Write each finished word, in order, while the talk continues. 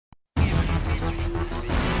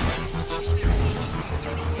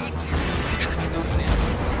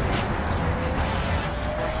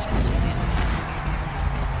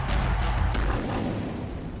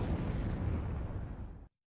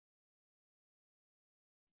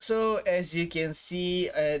So as you can see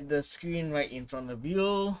at the screen right in front of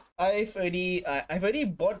you, I've already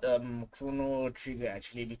bought Chrono Trigger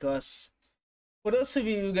actually, because for those of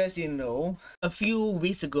you guys didn't know, a few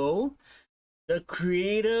weeks ago, the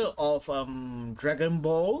creator of Dragon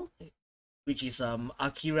Ball, which is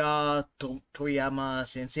Toriyama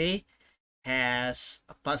Sensei, has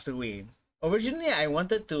passed away. Originally, I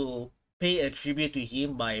wanted to pay a tribute to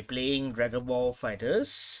him by playing Dragon Ball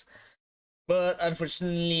Fighters, but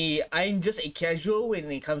unfortunately, I'm just a casual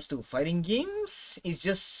when it comes to fighting games. It's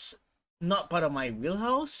just not part of my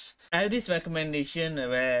wheelhouse. I have this recommendation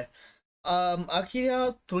where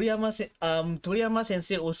Toriyama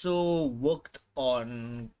Sensei also worked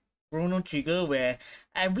on Chrono Trigger, where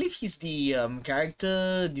I believe he's the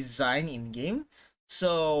character design in game.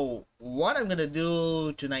 So what I'm gonna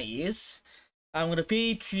do tonight is I'm gonna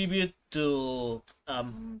pay tribute to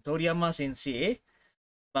Toriyama Sensei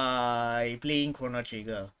by playing Chrono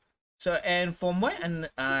Trigger. So, and from what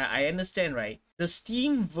I understand, right, the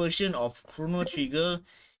Steam version of Chrono Trigger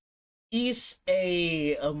is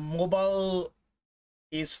a mobile,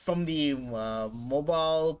 is from the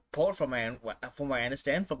mobile port, from what I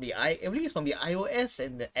understand, from the I believe it's from the iOS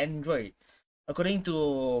and the Android, according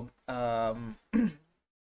to some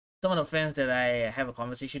of the friends that I have a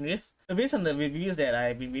conversation with. So based on the reviews that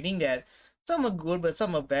I've been reading, that some are good but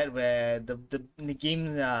some are bad, where the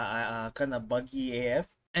games are kind of buggy AF.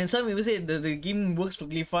 And some people say the game works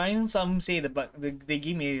perfectly fine. Some say the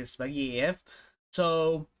game is buggy AF.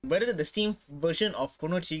 So whether the Steam version of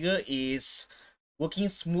Chrono Trigger is working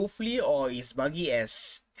smoothly or is buggy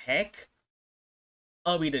as heck,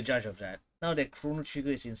 I'll be the judge of that. Now that Chrono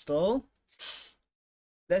Trigger is installed,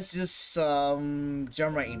 let's just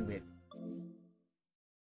jump right into it.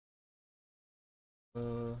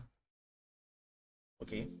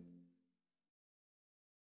 Okay.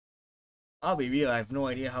 I'll be real, I have no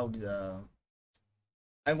idea how the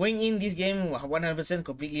I'm going in this game 100%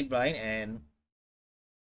 completely blind,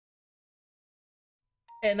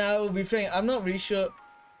 and I'll be frank, I'm not really sure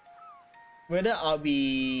whether I'll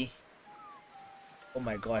be. Oh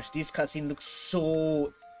my gosh, this cutscene looks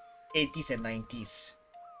so 80s and 90s.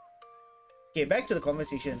 Okay, back to the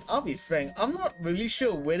conversation. I'll be frank, I'm not really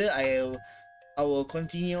sure whether I will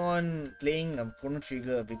continue on playing Chrono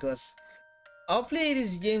Trigger, because I'll play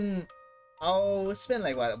this game. I'll spend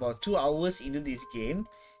like what, about 2 hours into this game,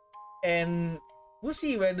 and we'll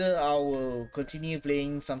see whether I will continue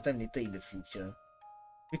playing sometime later in the future.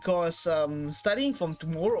 Because starting from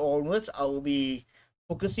tomorrow onwards, I will be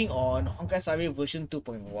focusing on Honkai Star Rail version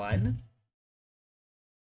 2.1.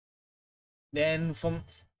 Then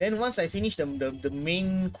once I finish the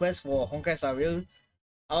main quest for Honkai Star Rail,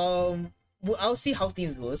 I'll see how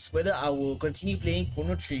things goes, whether I will continue playing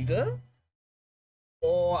Chrono Trigger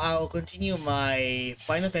or I'll continue my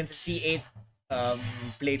Final Fantasy 8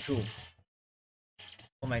 playthrough.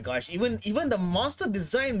 Oh my gosh, even the monster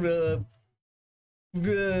design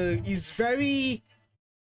is very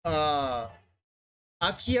uh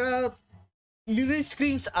Akira, literally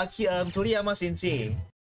screams Toriyama Sensei.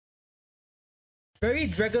 Very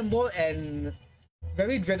Dragon Ball and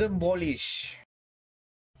very Dragon Ballish.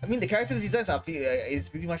 I mean, the character designs are is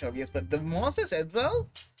pretty much obvious, but the monsters as well.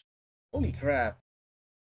 Holy crap!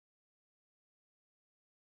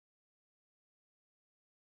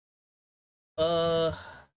 Uh,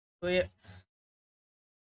 so yeah,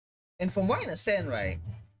 and from what I understand, right,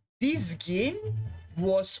 this game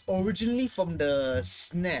was originally from the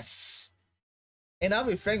SNES. And I'll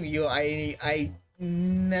be frank with you, I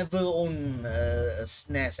never own a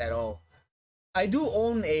SNES at all. I do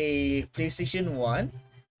own a PlayStation 1,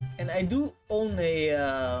 and I do own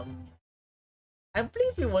a I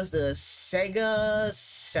believe it was the Sega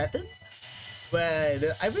Saturn,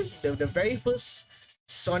 where I believe the very first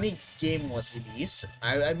Sonic game was released.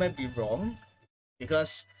 I might be wrong,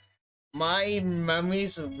 because my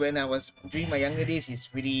memories when I was during my younger days is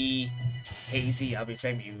pretty hazy. I'll be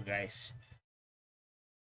frank with you guys.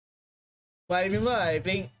 But I remember I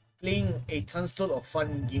playing a tonsload of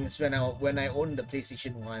fun games when I owned the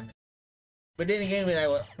PlayStation 1. But then again,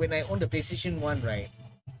 when I owned the PlayStation 1, right?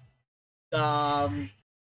 Um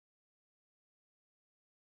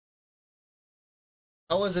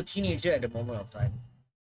I was a teenager at the moment of time.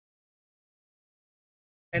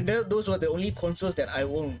 And those were the only consoles that I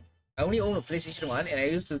owned. I only owned a PlayStation 1, and I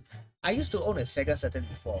used to own a Sega Saturn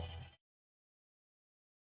before.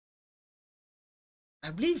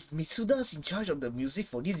 I believe Mitsuda's in charge of the music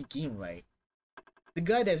for this game, right? The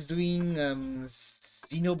guy that's doing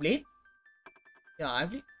Xenoblade? Yeah,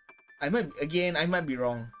 I might be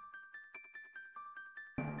wrong.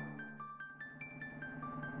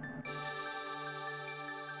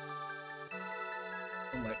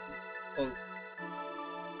 Oh my, oh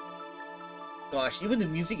gosh, even the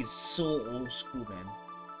music is so old school, man.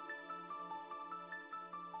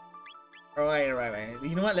 Alright.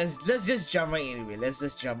 You know what? Let's just jump right in anyway. Let's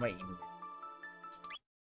just jump right in.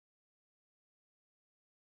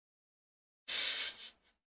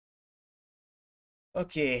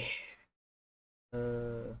 Okay.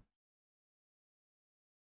 Uh.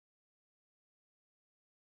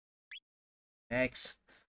 Next.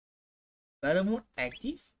 Battle mode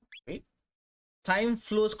active. Wait. Time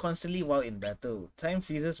flows constantly while in battle. Time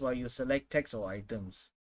freezes while you select text or items.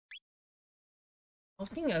 I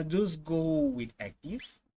think I'll just go with active.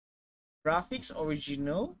 Graphics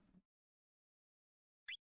original.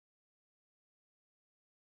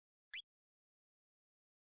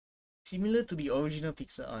 Similar to the original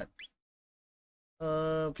pixel art.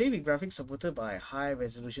 Play with graphics supported by high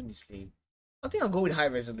resolution display. I think I'll go with high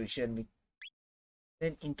resolution.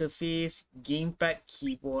 Then interface, gamepad,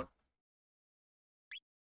 keyboard.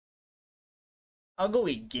 I'll go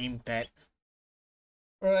with gamepad.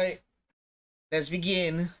 Alright, let's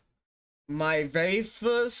begin. My very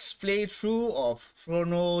first playthrough of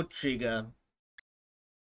Chrono Trigger.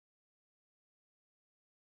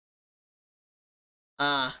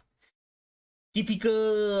 Ah,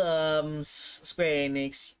 typical Square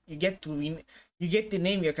Enix. You get to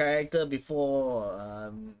name your character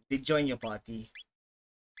before they join your party.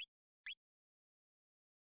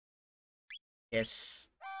 Yes.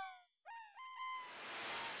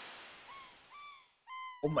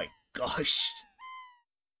 Oh my gosh.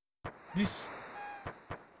 This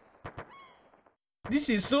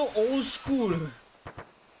is so old school.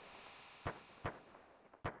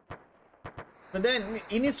 But then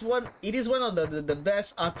it is one of the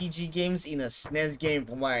best RPG games in a SNES game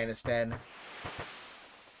from what I understand.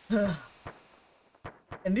 And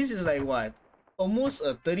this is like what? Almost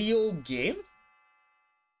a 30-year-old game?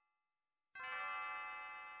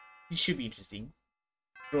 It should be interesting.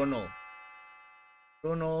 Chrono,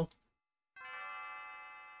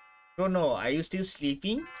 are you still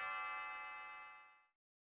sleeping?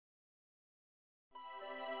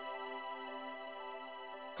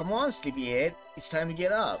 Come on, sleepyhead. It's time to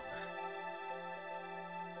get up.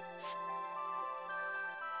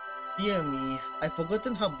 Dear me, I've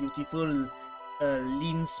forgotten how beautiful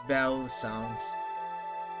Lynn's bell sounds.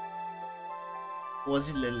 Was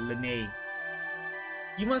it Lene?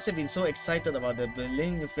 You must have been so excited about the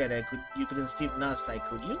Berlin affair that you couldn't sleep last night,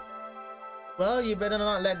 could you? Well, you better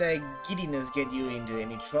not let that giddiness get you into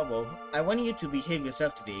any trouble. I want you to behave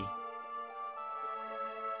yourself today.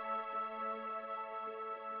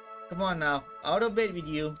 Come on now, out of bed with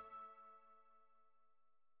you.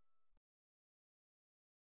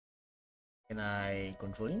 Can I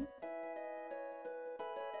control him?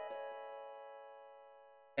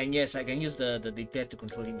 And yes, I can use the D-pad to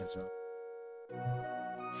control him as well.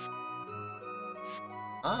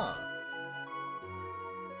 Ah.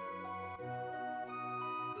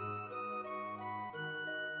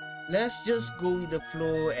 Let's just go with the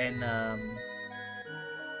flow and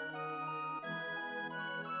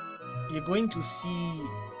you're going to see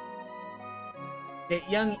that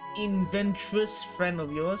young inventorous friend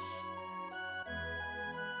of yours,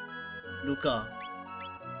 Luca.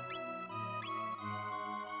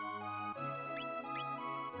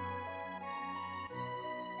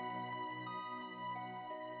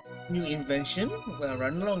 New invention? Well,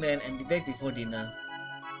 run along then and be back before dinner.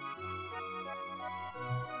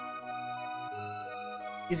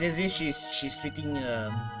 It's as if she's treating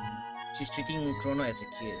Chrono as a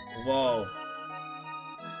kid. Wow.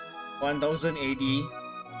 1000 AD.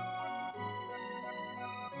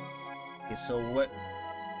 Okay, so what?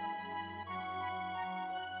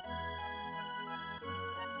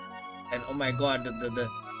 And oh my god, the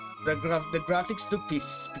graphics look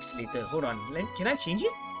pixelated. Hold on, can I change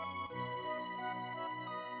it?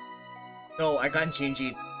 No, I can't change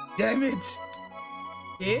it. Damn it!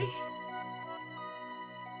 Okay.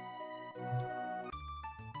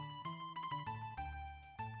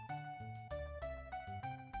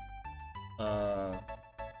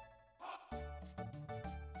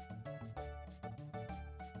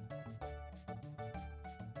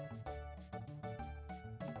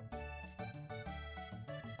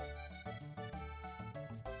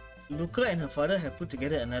 Luca and her father have put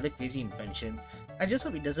together another crazy invention. I just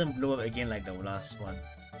hope it doesn't blow up again like the last one.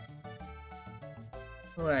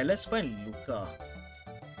 Alright, let's find Luca.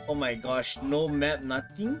 Oh my gosh, no map,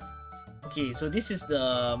 nothing? Okay, so this is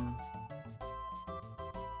the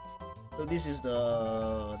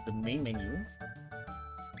main menu.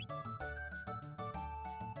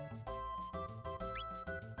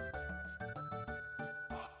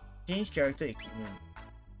 Change character equipment.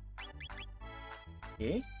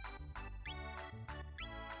 Okay.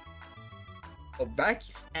 Oh, back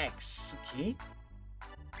is X. Okay.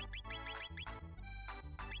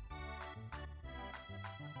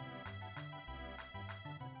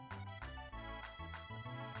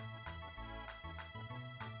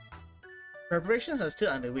 Preparations are still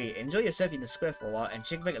underway. Enjoy yourself in the square for a while and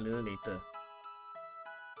check back a little later.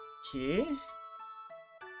 Okay.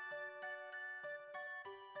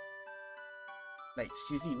 Like,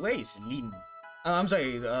 seriously, where is Lin? I'm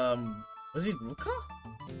sorry, was it Ruka?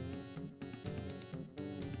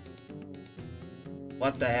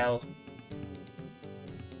 What the hell?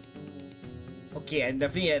 Okay, I'm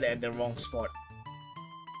definitely at the wrong spot.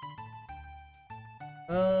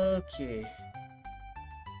 Okay.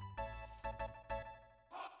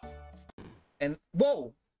 And,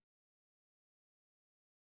 whoa!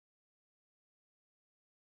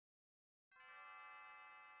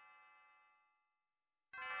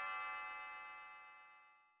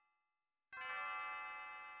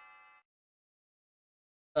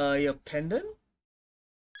 Your pendant?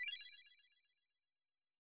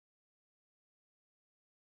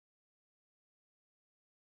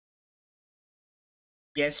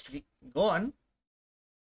 Yes, please. Go on.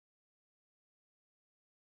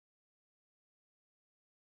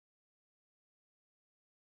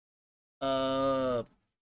 Uh,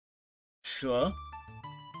 sure.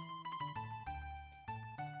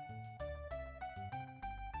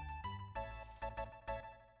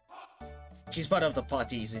 She's part of the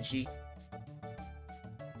party, isn't she?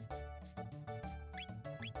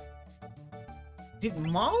 Is it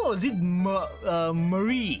Mao or is it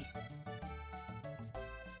Marie?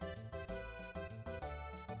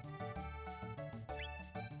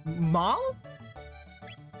 Mao?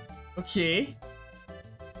 Okay.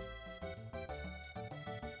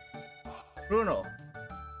 Bruno.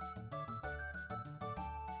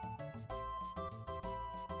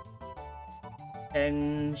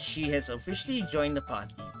 And she has officially joined the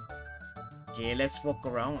party. Okay, let's walk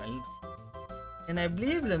around and I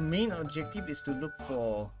believe the main objective is to look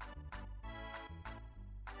for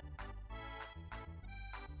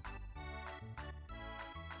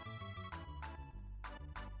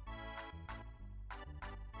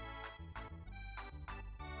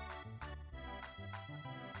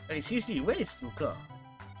Hey, seriously, where is Luca?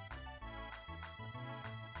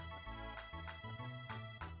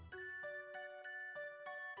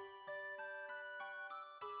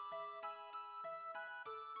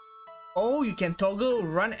 Oh, you can toggle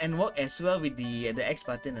run and walk as well with the X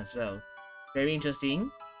button as well. Very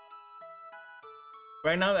interesting.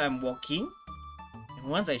 Right now I'm walking, and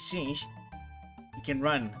once I change, you can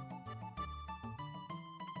run.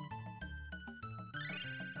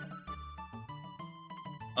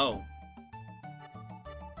 Oh.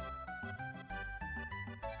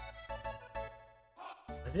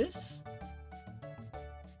 This?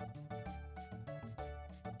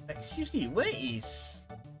 Like, seriously, where is...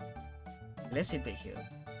 Let's head back here.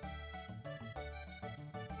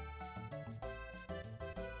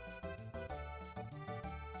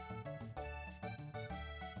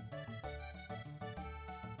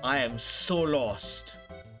 I am so lost.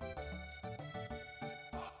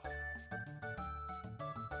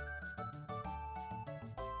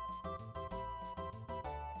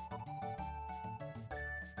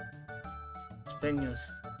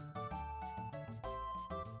 Spaniards.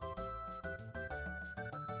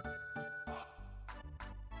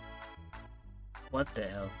 What the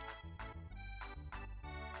hell?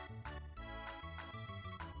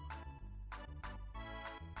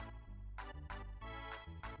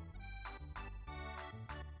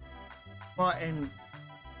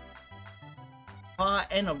 Far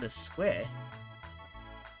end of the square.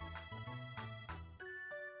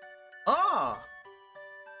 Ah!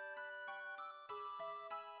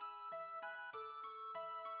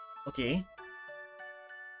 Okay.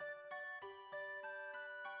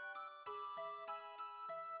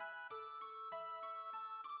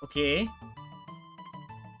 Okay.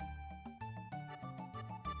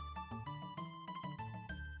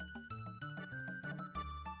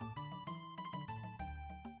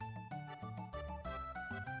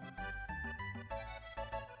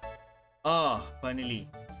 Ah, finally.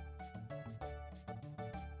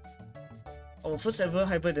 Our first ever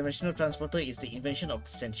hyperdimensional transporter is the invention of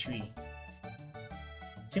the century.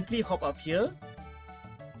 Simply hop up here,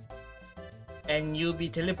 and you'll be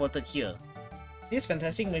teleported here. This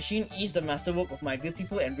fantastic machine is the masterwork of my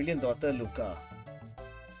beautiful and brilliant daughter, Luca.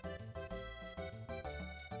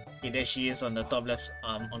 Okay, there she is on the top left,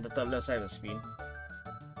 side of the screen.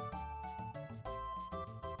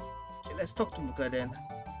 Okay, let's talk to Luca then.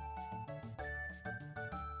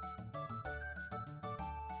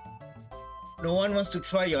 No one wants to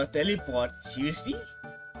try your teleport. Seriously?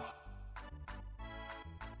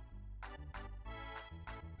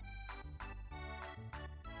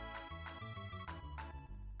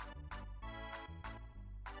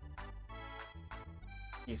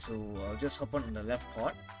 Okay, so I'll just hop on the left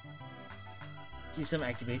port. System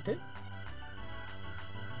activated.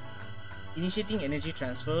 Initiating energy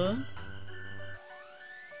transfer.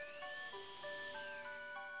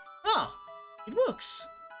 Ah! It works!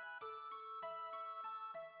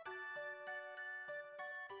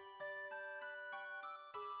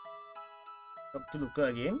 Talk to Luca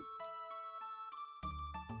again.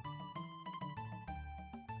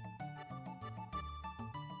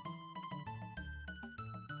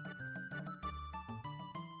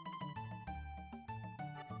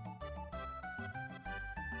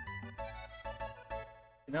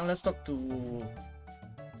 Now let's talk to...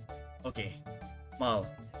 Okay. Mal.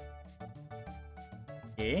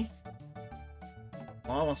 Okay.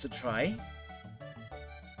 Mal wants to try.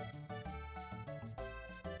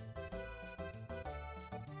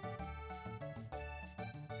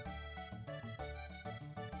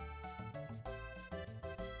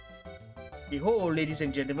 Behold, ladies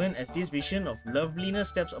and gentlemen, as this vision of loveliness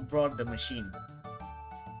steps aboard the machine.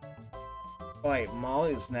 Alright, Mal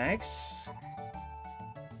is next.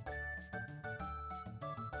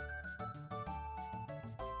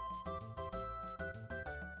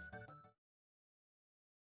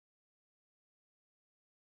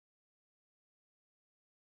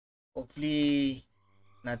 Hopefully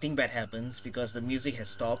nothing bad happens because the music has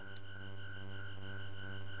stopped.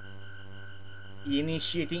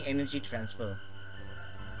 Initiating energy transfer.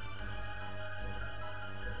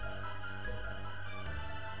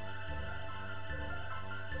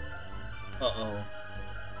 Uh-oh.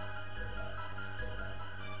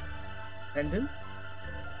 Tendon?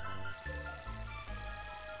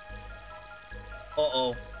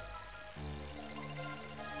 Uh-oh.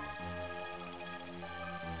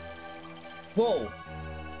 Whoa!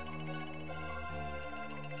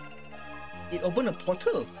 It opened a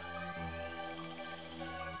portal!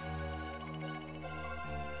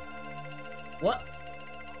 What?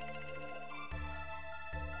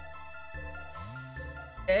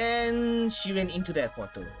 And she went into that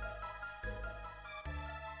portal.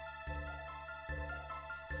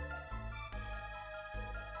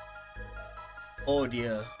 Oh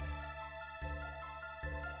dear.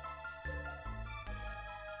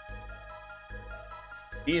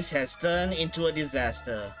 This has turned into a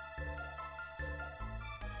disaster.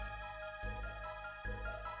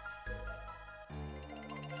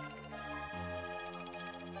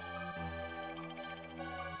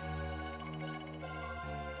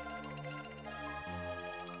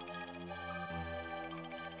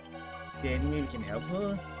 The enemy, we can help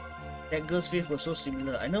her. That girl's face was so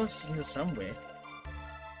similar. I know I've seen her somewhere.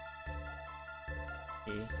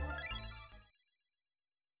 Okay.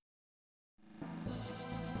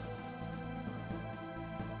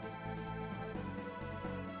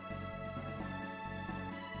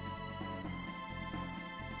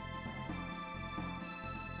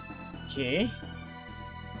 Okay.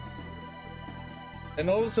 And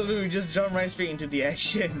all of a sudden we just jump right straight into the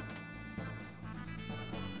action.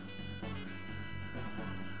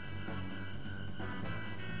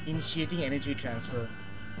 Initiating energy transfer.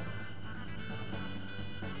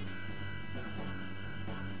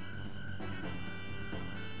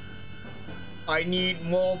 I need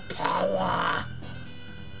more power!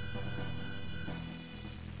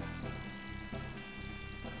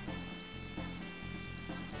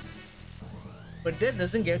 But that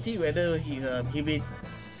doesn't guarantee whether he be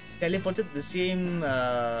teleported to the same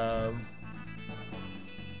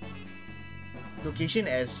location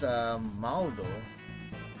as Mao though.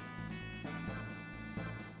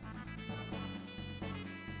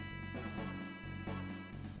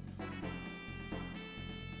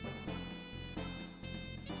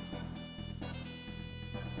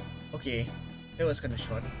 Okay, that was kind of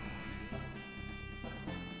short.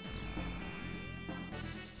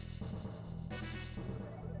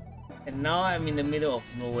 And now I'm in the middle of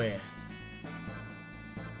nowhere.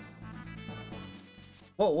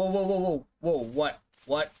 Whoa, whoa, whoa, whoa, whoa, whoa, what?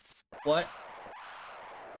 What? What?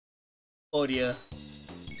 Oh dear.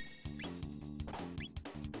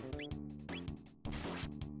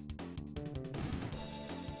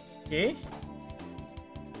 Okay.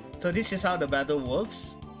 So this is how the battle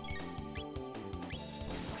works.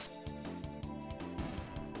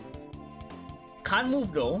 Can't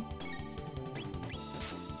move though.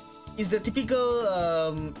 It's the typical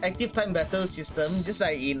active time battle system, just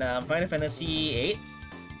like in Final Fantasy VIII.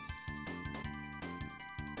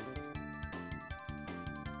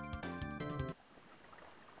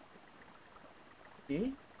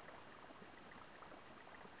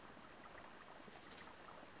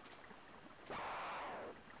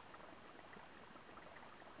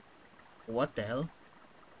 What the hell?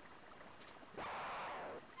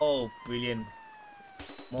 Oh, brilliant.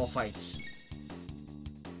 More fights.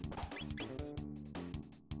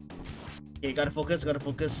 Okay, gotta focus, gotta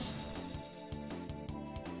focus.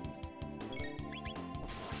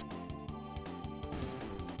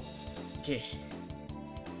 Okay.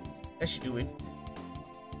 That should do it.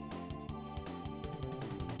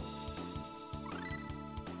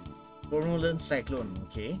 Chronolan Cyclone,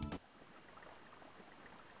 okay.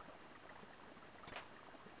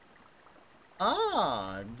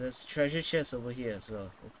 Ah, there's treasure chest over here as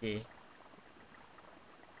well. Okay.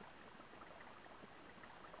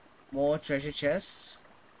 More treasure chests.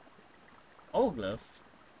 Oh, glove.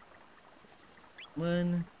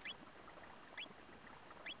 Man.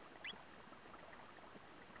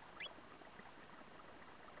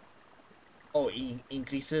 Oh,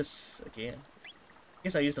 increases. Okay.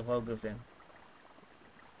 Guess I use the power glove then.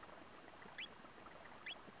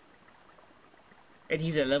 And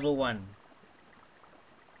he's at level 1.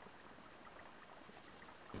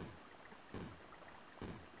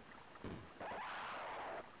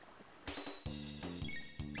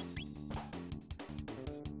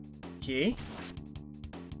 Okay.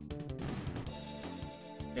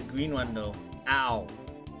 The green one though. Ow.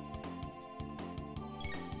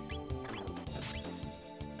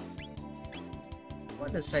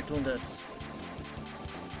 What the cyclone does?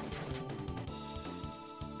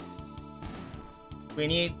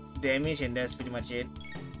 28 damage and that's pretty much it.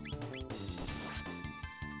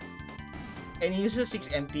 And he uses 6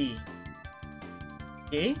 MP.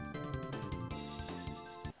 Okay.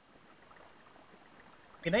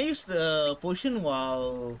 Can I use the potion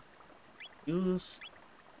while use?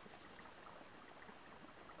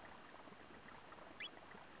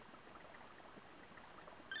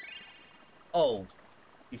 Oh,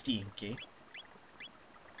 50, okay.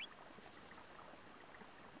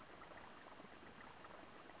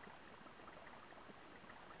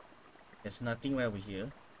 There's nothing right over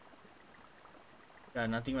here. Yeah,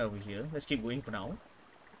 nothing right over here. Let's keep going for now.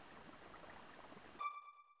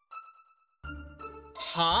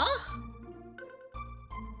 Huh?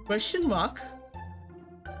 Question mark?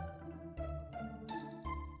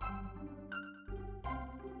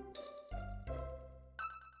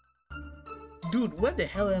 Dude, where the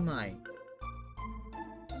hell am I?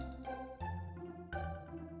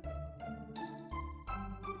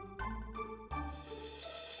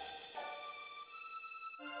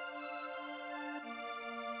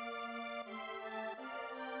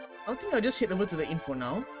 I think I'll just head over to the inn for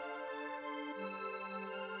now.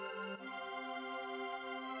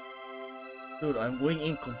 Dude, I'm going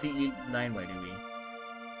in completely blind by the way.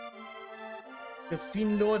 The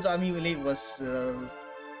Fiend Lord's army relay was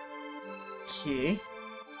okay.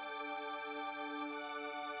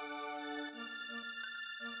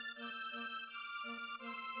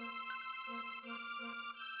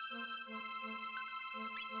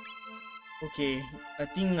 Okay, I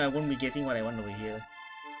think I won't be getting what I want over here.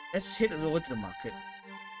 Let's head over to the market.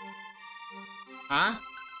 Huh?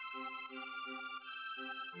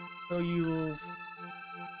 So you've...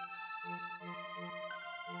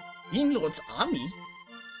 Fiend Lord's army?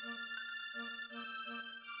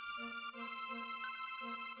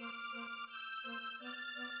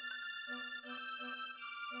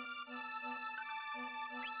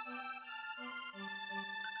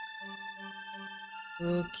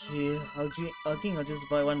 Okay, I think I'll just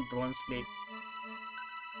buy one bronze plate.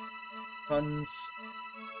 Bronze.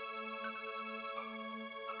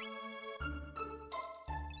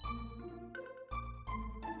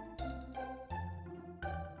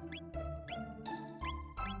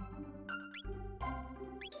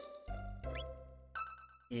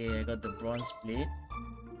 Yeah, I got the bronze plate.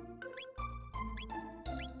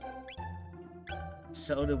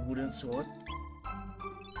 Sell the wooden sword.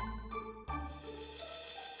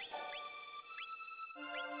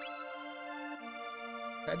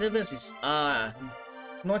 Database is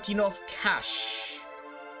not enough cash.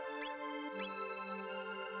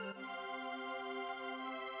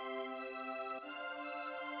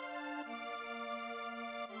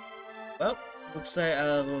 Well, looks like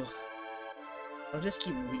I'll just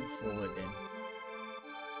keep moving forward then.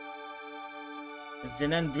 The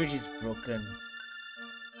Zenan bridge is broken.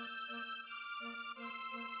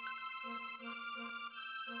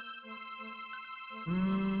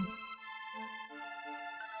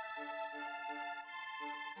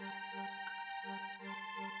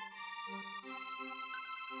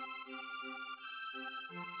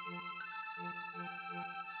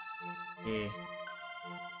 Okay.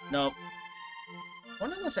 Nope.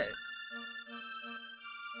 What was I?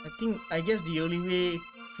 I guess the only way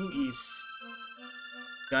through is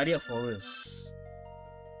Guardian Forest.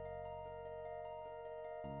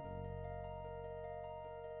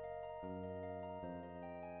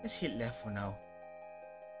 Let's hit left for now.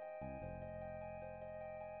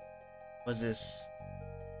 What's this?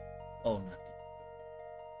 Oh, nothing.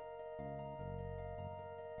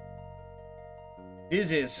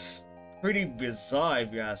 This is pretty bizarre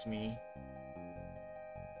if you ask me.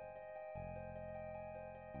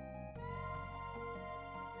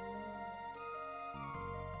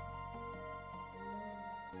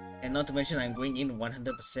 And not to mention I'm going in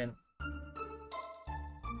 100%.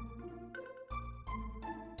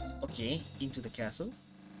 Okay, into the castle.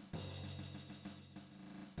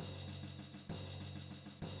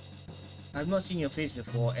 I've not seen your face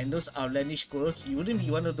before, and those outlandish clothes, you wouldn't be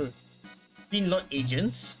one of the Green Lord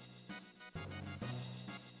agents?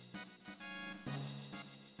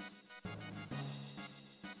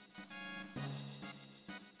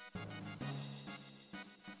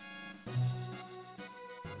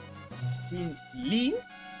 Green Lean?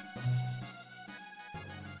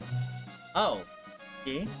 Oh,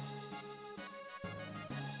 okay.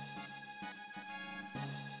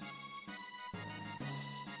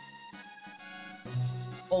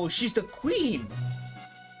 Oh, she's the queen!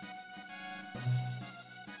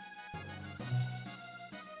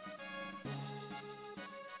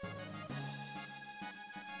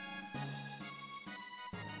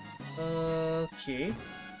 Okay.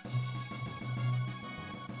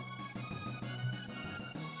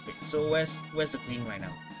 Wait, so where's the queen right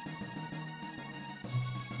now?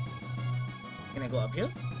 Can I go up here?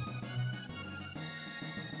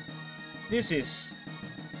 This is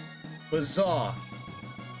bizarre.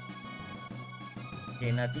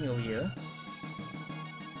 Okay, nothing over here.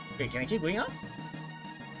 Wait, can I keep going up?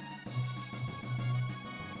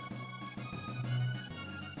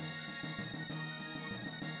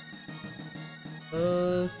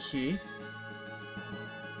 Okay.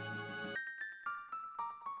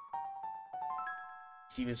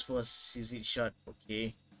 See this first, use it shot.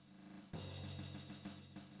 Okay.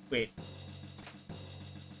 Wait.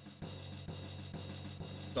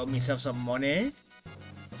 Got myself some money.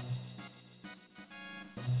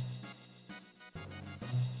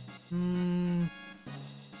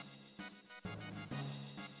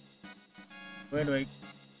 Where do I...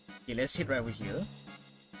 Okay, let's hit right over here.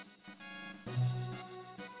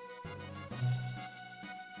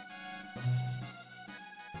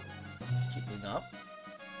 Keep going up.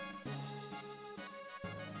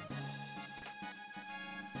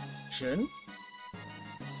 Action.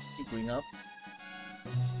 Keep going up.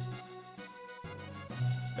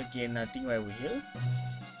 Again, nothing right over here.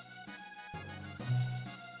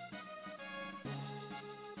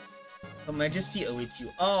 Her Majesty awaits you.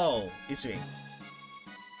 Oh, this way.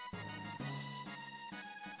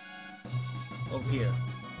 Over here.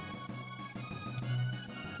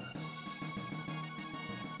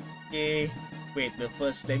 Okay. Wait, the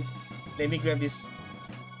first let me grab this.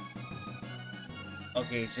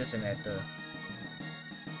 Okay, it's just a letter.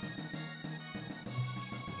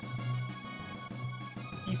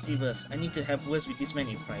 Please leave us. I need to have words with this man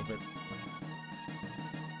in private.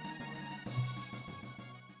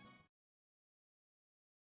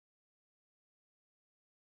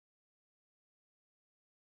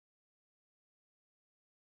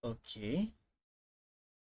 Okay.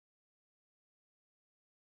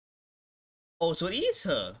 Oh, so it is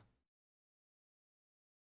her.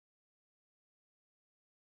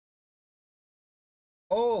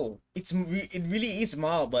 Oh, it really is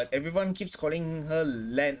Ma, but everyone keeps calling her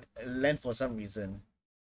Len for some reason.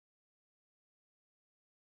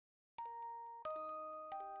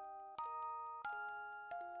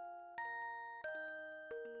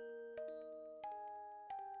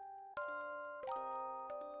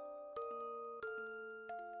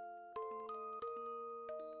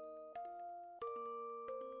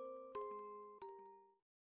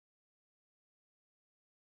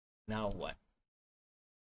 Now what?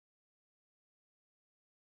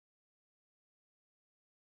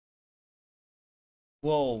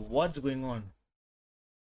 Whoa, what's going on?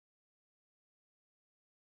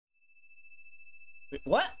 Wait,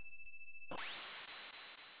 what?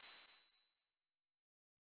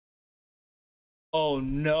 Oh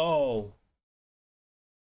no!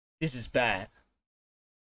 This is bad.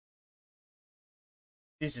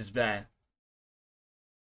 This is bad.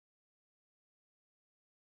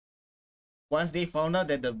 Once they found out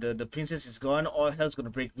that the princess is gone, all hell's gonna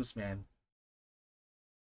break loose, man.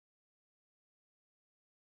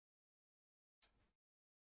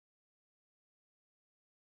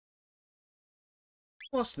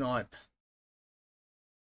 Of course not.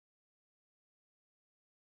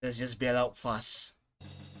 Let's just bail out fast.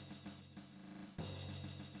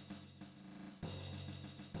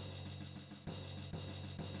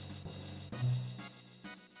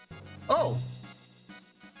 Oh!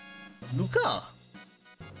 Luca!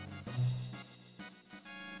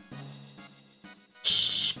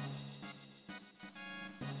 Shh!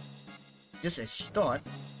 Just as she thought.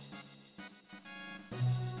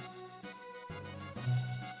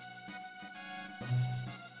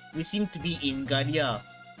 We seem to be in Gadia,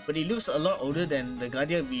 but it looks a lot older than the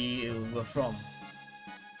Gadia we were from.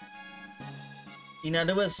 In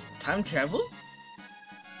other words, time travel?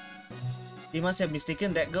 They must have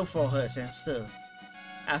mistaken that girl for her ancestor.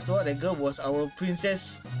 After all, that girl was our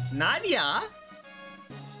Princess Nadia?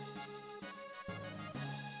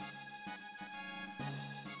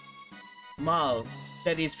 Mal,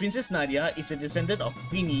 that is, Princess Nadia is a descendant of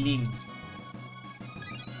Queen Lin.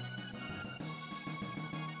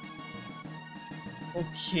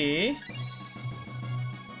 Okay.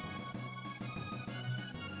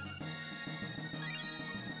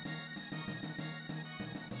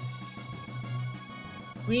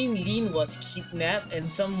 Queen Lin was kidnapped and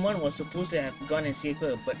someone was supposed to have gone and saved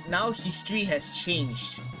her, but now history has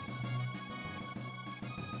changed.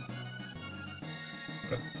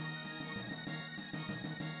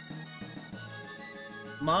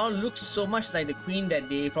 Mao looks so much like the queen that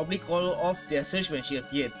they probably called off their search when she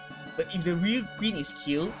appeared. But if the real queen is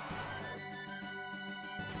killed...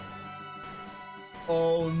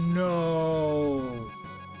 Oh no!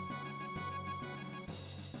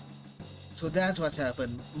 So that's what's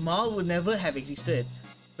happened. Mal would never have existed,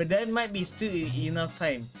 but that might be still enough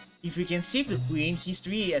time. If we can save the queen,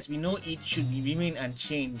 history as we know it should remain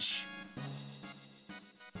unchanged.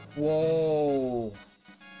 Whoa!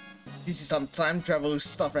 This is some time travel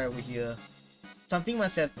stuff right over here. Something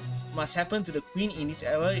must happen to the queen in this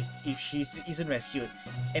era if she isn't rescued.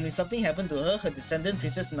 And if something happened to her, her descendant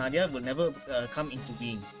Princess Nadia will never come into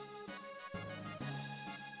being.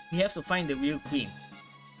 We have to find the real queen.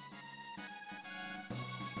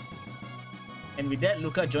 And with that,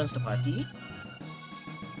 Luca joins the party.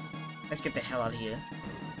 Let's get the hell out of here.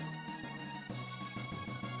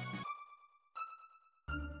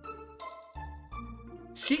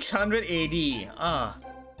 $680. Ah,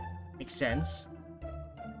 makes sense.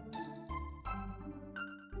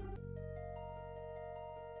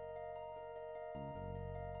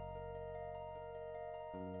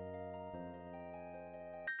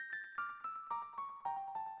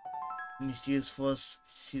 Mysterious force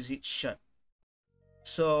seals it shut.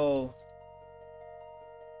 So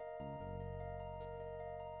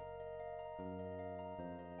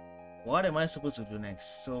what am I supposed to do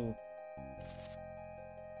next? So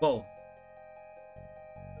whoa.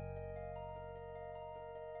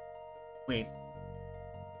 Wait.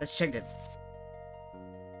 Let's check that.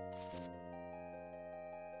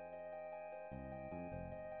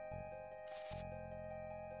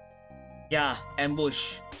 Yeah,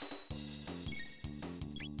 ambush.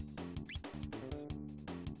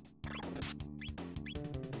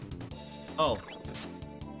 Oh.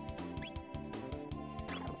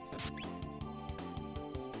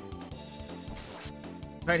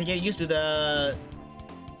 Trying to get used to the...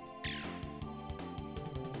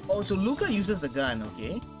 Oh, so Luca uses the gun,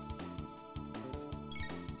 okay.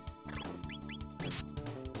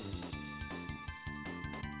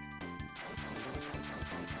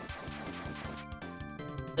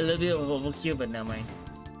 A little bit of overkill, but never mind.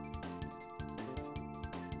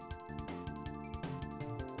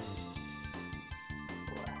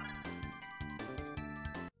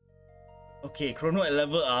 Okay, Chrono at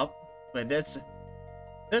level up, but that's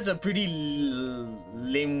a pretty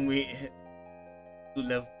lame way to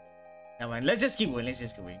level. Never mind. Let's just keep going.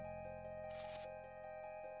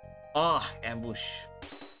 Ah, ambush.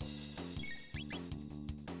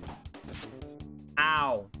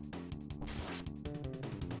 Ow.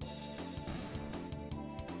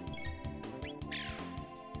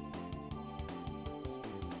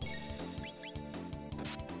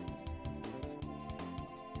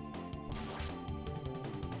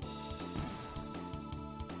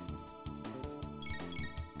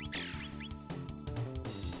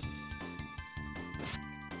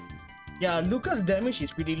 Yeah, Luca's damage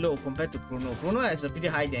is pretty low compared to Chrono. Chrono has a pretty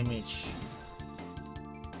high damage.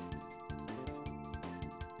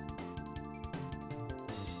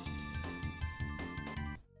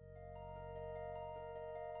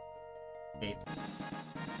 Wait.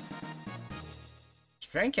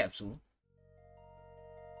 Strength capsule?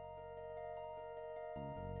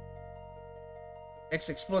 Let's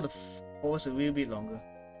explore the forest a little bit longer.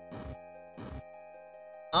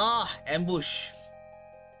 Ah, ambush.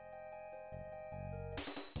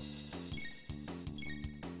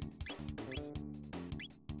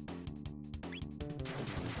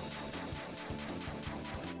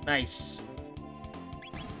 Nice.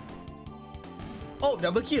 Oh,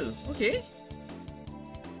 double kill. Okay.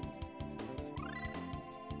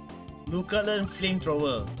 Luca learn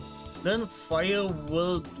flamethrower. Learn fire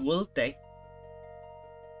world tech.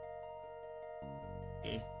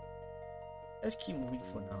 Okay. Let's keep moving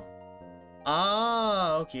for now.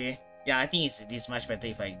 Ah, okay. Yeah, I think this much better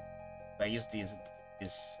if I use this.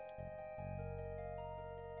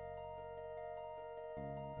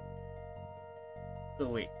 So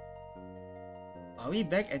wait. Are we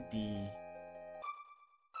back at the...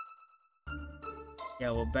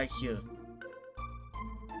 Yeah, we're back here.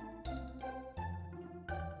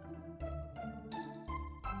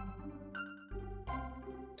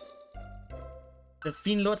 The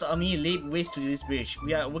Fiend Lord's army laid waste to this bridge.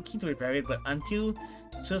 We are working to repair it, but until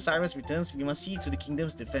Sir Cyrus returns, we must see to the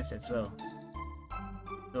kingdom's defense as well.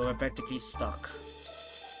 So we're practically stuck.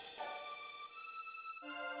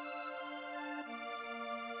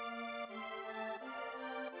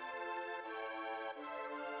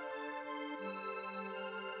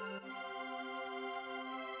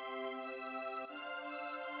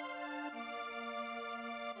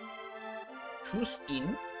 Truce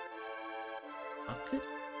in? Market?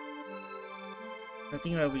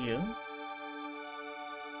 Nothing over here.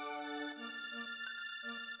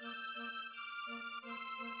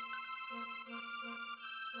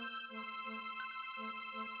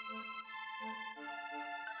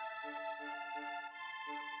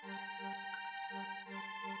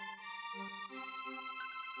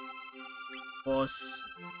 Boss.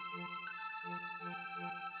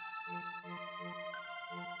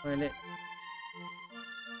 Toilet.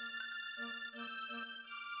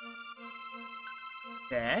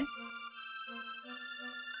 Okay.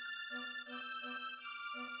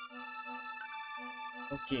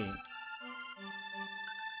 Okay.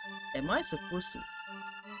 Am I supposed to...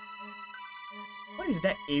 What is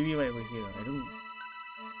that area right over here? I don't...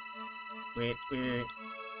 Wait.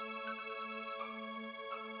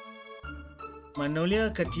 Magnolia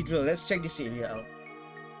Cathedral. Let's check this area out.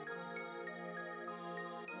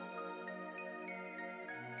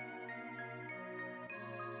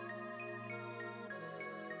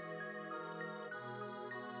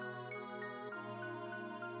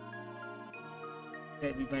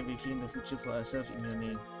 That we might reclaim the future for ourselves in your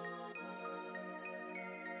name.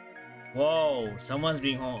 Whoa, someone's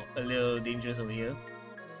being a little dangerous over here.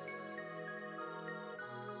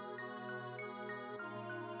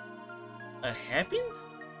 A hairpin?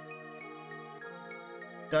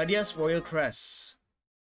 Guardia's Royal Crest.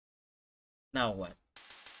 Now what?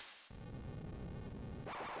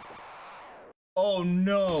 Oh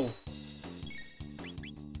no!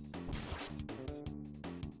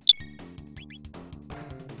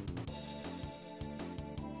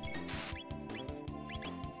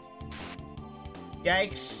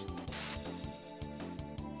 Yikes!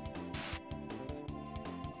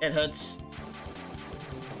 It hurts.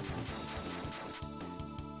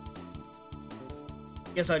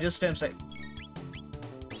 Guess I'll just spam site.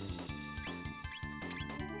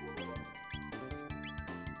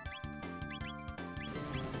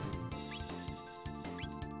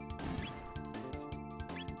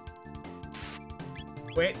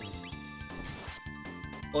 Wait.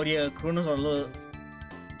 Oh dear, Chrono's on low.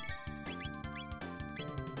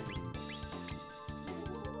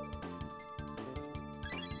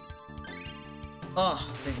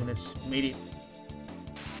 Oh, thank goodness. Made it.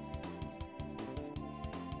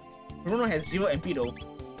 Chrono has 0 MP though.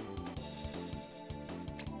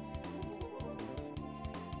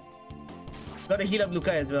 Gotta heal up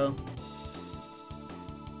Luca as well.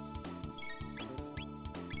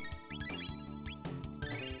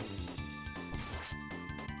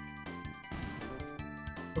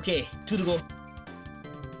 Okay, 2 to go.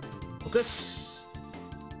 Focus.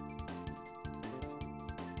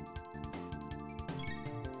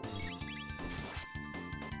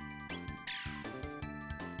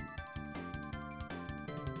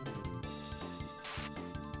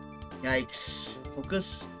 Yikes.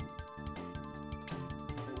 Focus.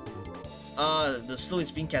 The slow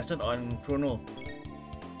is being casted on Chrono.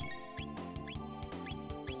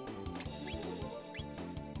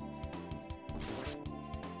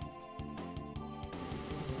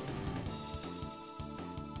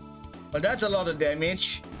 But that's a lot of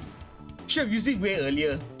damage. Should have used it way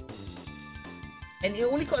earlier. And it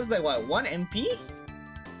only costs like what, 1 MP?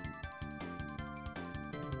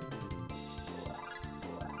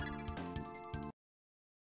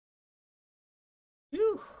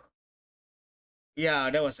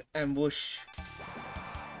 Yeah, that was ambush.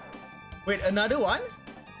 Wait, another one?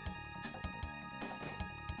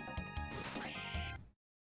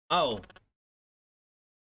 Oh.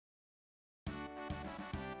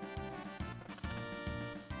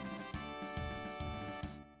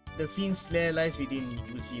 The fiend's lair lies within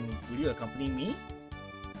you, Zin. Will you accompany me?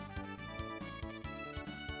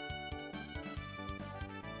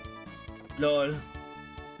 Lol.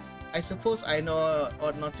 I suppose I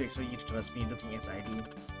ought not to expect you to trust me looking as I do.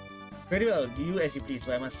 Very well, do you as you please,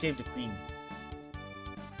 but I must save the queen.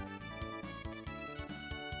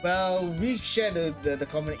 Well, we share the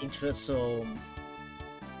common interest, so...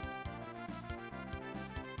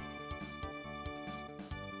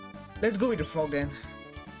 Let's go with the frog then.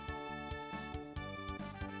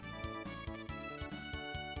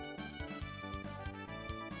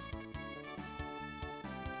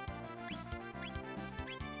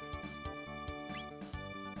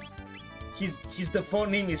 His default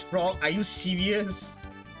name is Frog. Are you serious?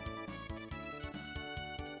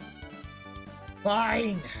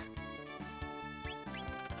 Fine.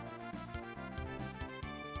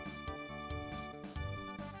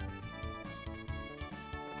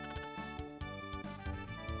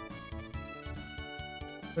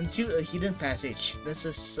 Conceal a hidden passage. Let's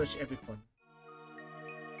just search every corner.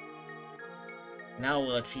 Now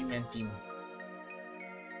we're a 3-man team.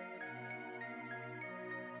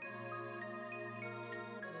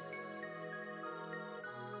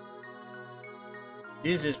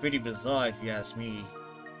 This is pretty bizarre if you ask me.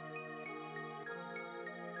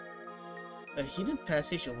 A hidden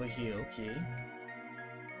passage over here, okay.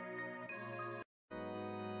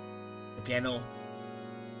 The piano.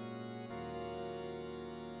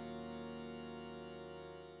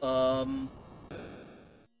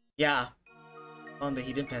 Yeah. On the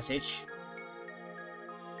hidden passage.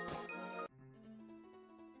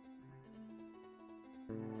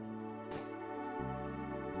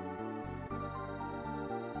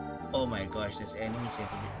 Oh my gosh, there's enemies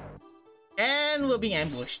everywhere. And we're being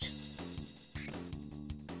ambushed.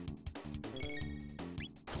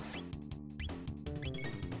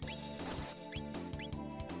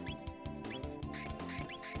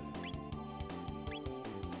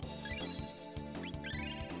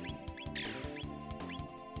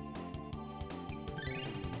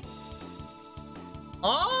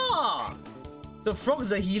 Ah! The frog's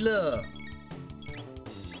the healer.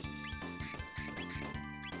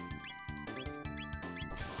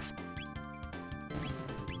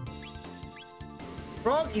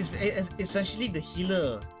 Frog is essentially the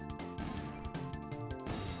healer.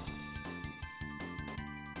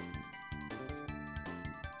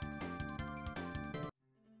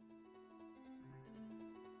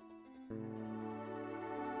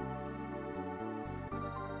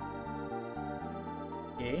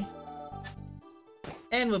 Okay.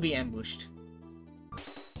 And we'll be ambushed.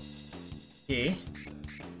 Okay.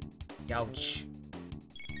 Ouch.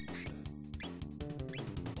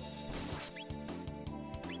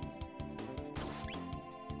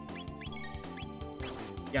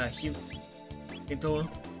 Yeah, heal. Into.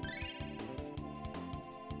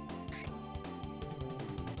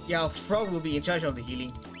 Yeah, Frog will be in charge of the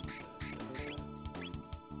healing.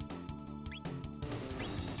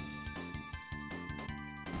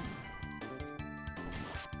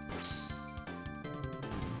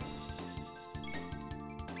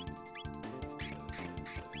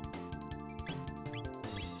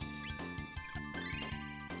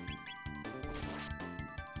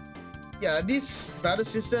 Yeah, this battle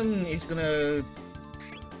system is gonna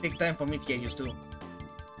take time for me to get used to.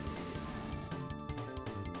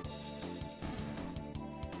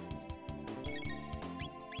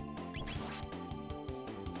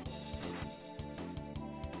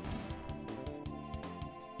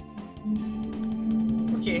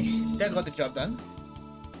 Okay, that got the job done.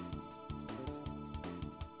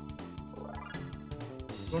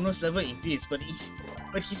 Chrono's level increased, but his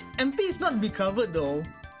MP is not recovered though.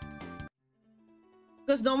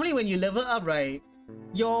 Because normally when you level up, right,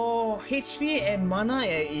 your HP and mana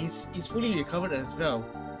is fully recovered as well.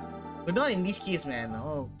 But not in this case, man.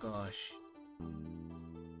 Oh gosh.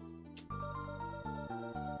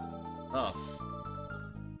 Tough.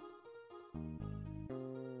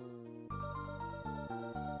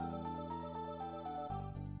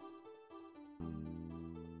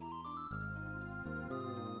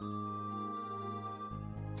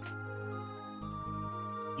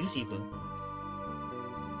 Usable.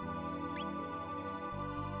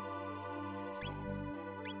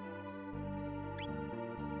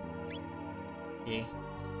 Okay.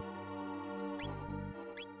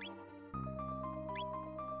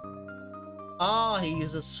 Ah, he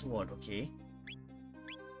uses sword, okay.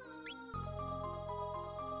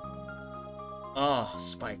 Ah,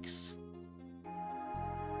 spikes.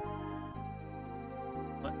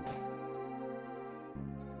 What?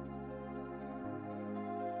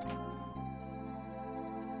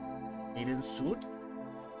 Maiden suit?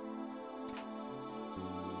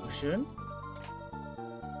 potion.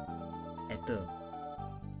 Ether.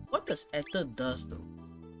 What does ether does though?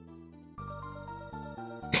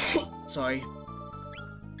 Sorry.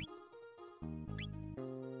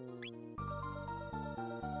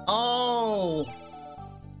 Oh!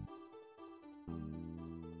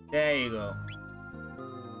 There you go.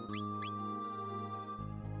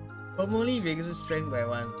 Formally Vegas' strength by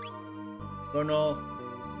 1. Chrono.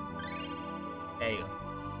 There you go.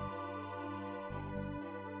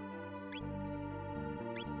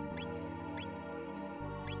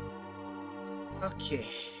 Okay.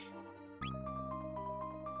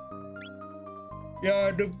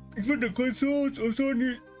 Yeah, even the consoles also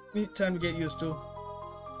need time to get used to.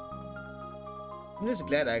 I'm just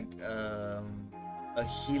glad a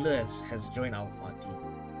healer has joined our party.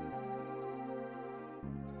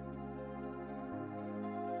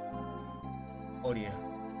 Oh dear.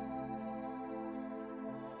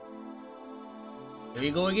 Here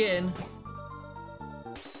we go again.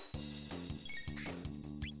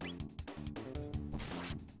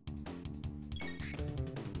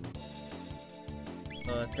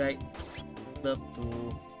 Attack up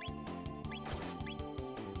to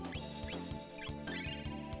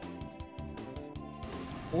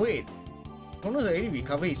wait. Chrono's already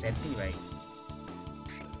recovered his MP, right?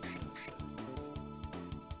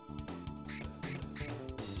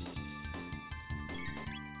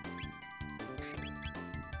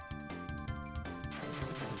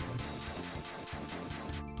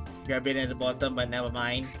 We have been at the bottom, but never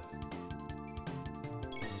mind.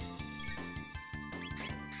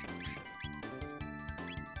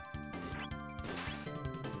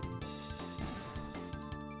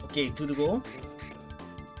 Okay, 2 to go.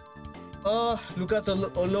 Oh, Lucas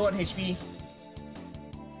low on HP.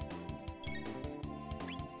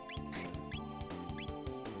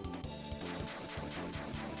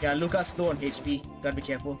 Yeah, Lucas low on HP. Gotta be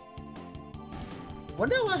careful.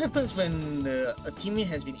 Wonder what happens when a teammate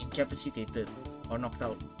has been incapacitated or knocked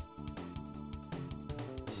out.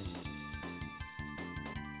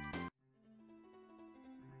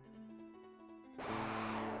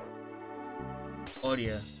 Oh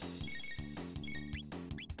dear.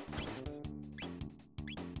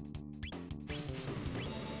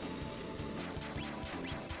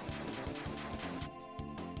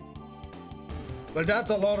 But that's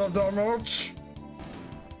a lot of damage.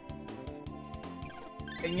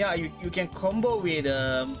 And yeah, you can combo with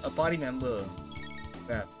a party member.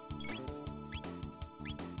 Crap.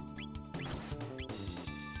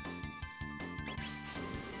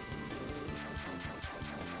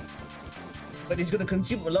 But it's gonna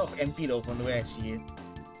consume a lot of MP though, from the way I see it.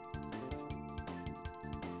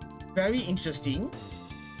 Very interesting.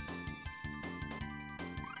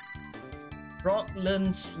 Proc learn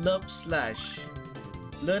slurp slash.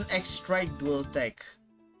 Learn X strike dual tech.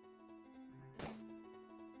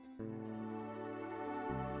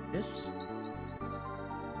 This?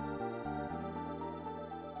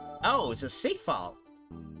 Oh, it's a save file.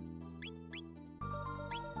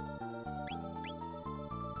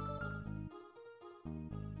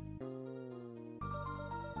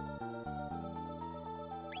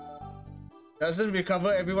 Doesn't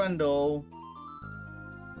recover everyone though.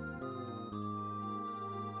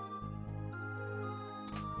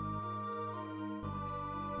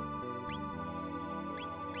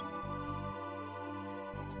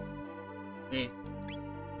 Wait.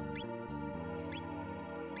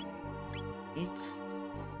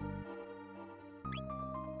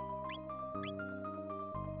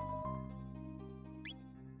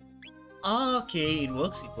 Okay, it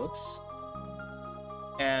works, it works.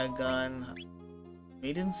 Air gun,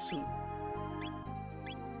 maiden suit.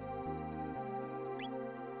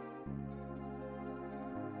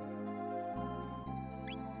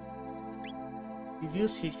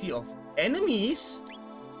 Reduce HP of enemies?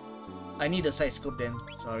 I need a side scope then,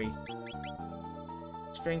 sorry.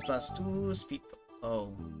 Strength +2, speed.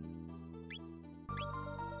 Oh.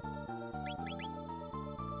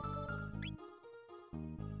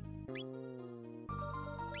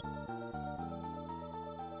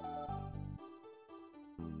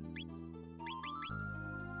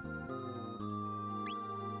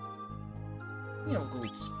 Yeah, I'll go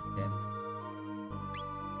with speed then.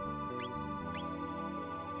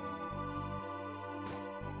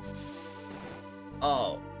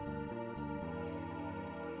 Oh.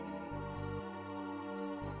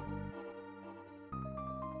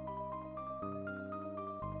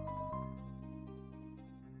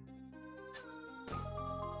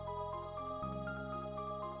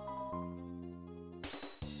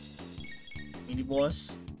 Mini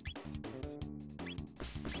boss.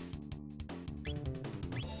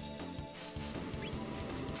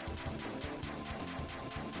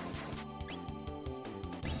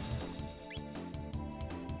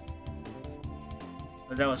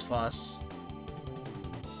 That was fast.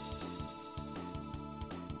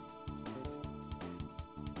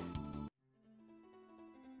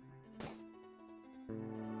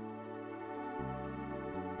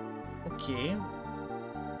 Okay.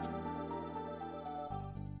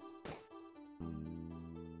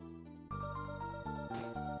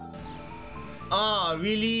 Ah,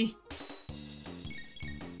 really?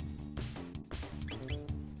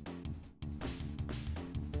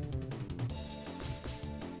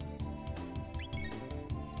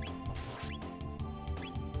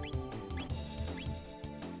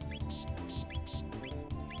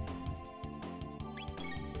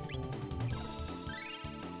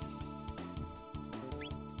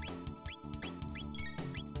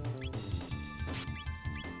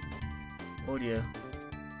 Oh dear.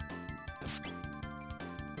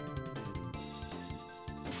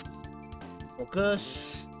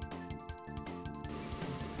 Focus.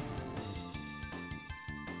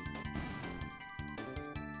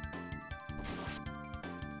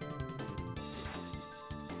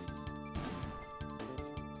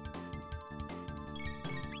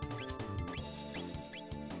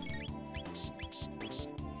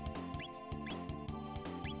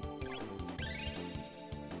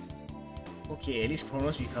 Okay, at least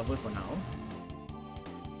Chrono's recovered for now.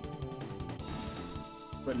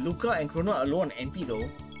 But Luca and Chrono are low on NP though.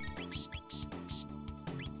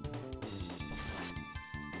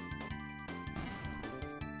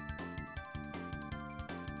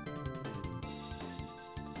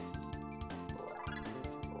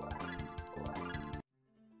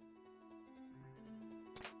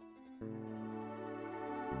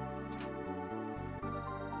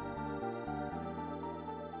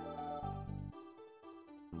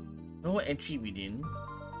 No entry within.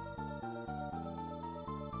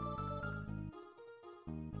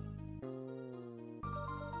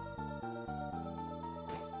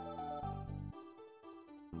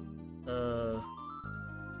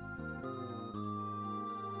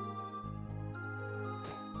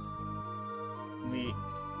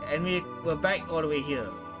 We're back all the way here.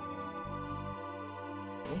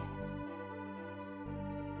 Okay.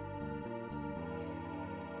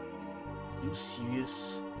 Are you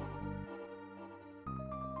serious?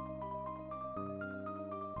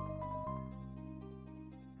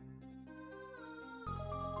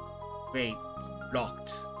 Wait,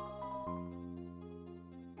 locked.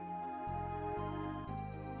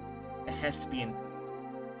 It has to be in.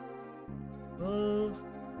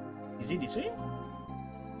 Is it this way?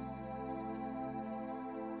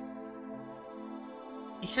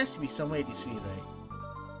 It has to be somewhere this way, right?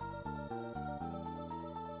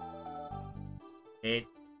 Wait.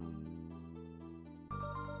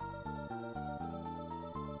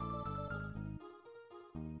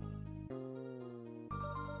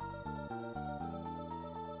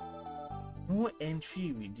 No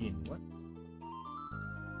entry within. What?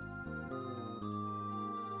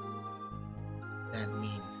 That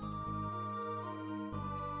mean?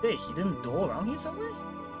 Is there a hidden door around here somewhere?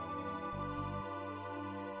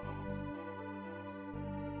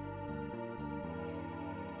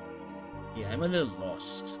 Yeah, I'm a little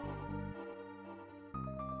lost.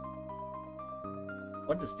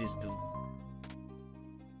 What does this do?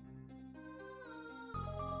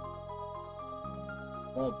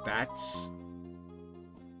 More bats?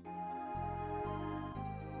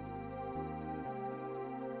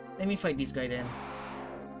 Let me fight this guy then.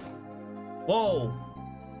 Whoa!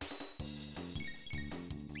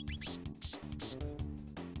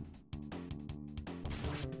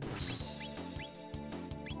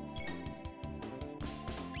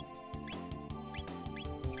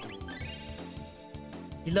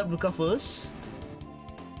 Heal up Luca first.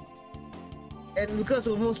 And Luca's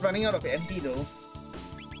almost running out of MP though.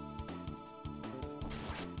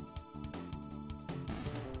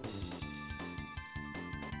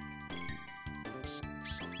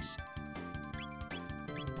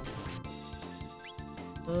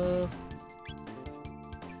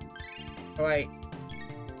 Alright.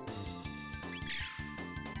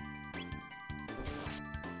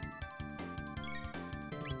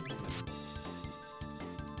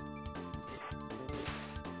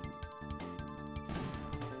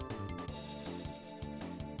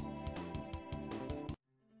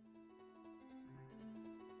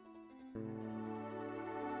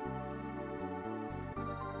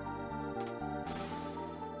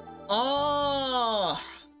 Oh,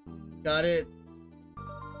 got it.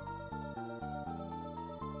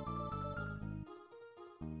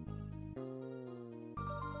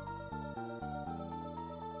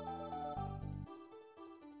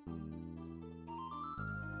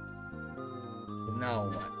 Now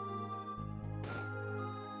what?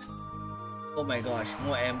 Oh my gosh,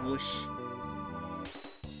 more ambush.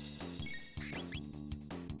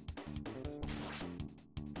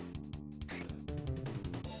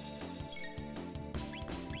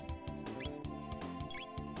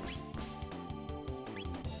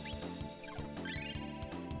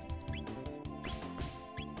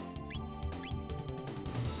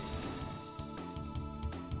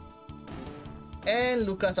 And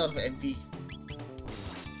Lucas out of MP.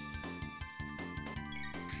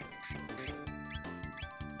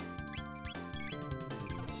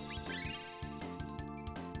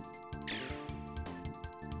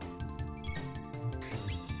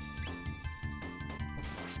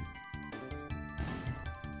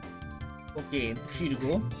 Okay, 3 to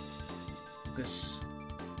go. Lucas.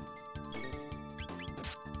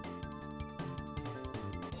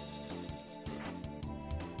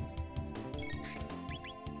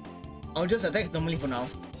 I'll just attack normally for now.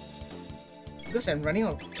 Because I'm running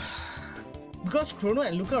out. Because Chrono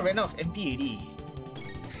and Luca ran out of MP already.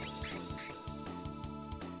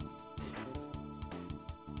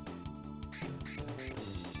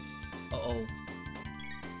 Uh-oh.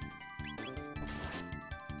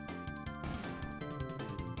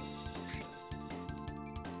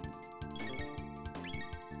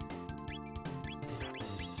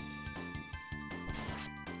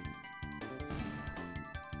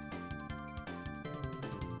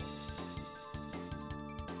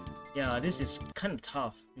 Yeah, this is kind of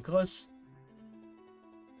tough because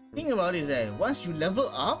thing about it is that once you level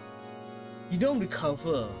up, you don't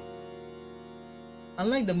recover.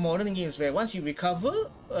 Unlike the modern games where once you recover,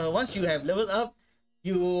 once you have leveled up,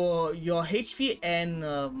 your HP and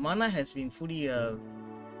mana has been fully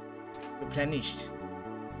replenished.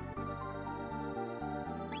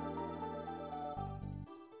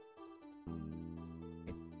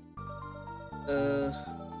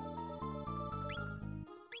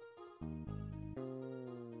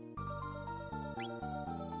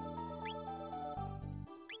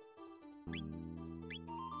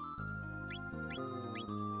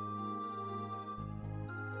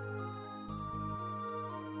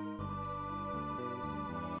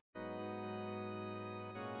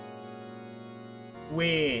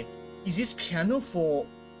 Wait, is this piano for...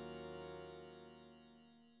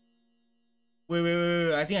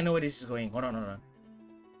 Wait, I think I know where this is going. Hold on.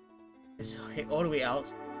 Let's head all the way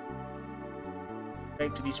out.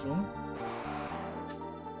 Back to this room.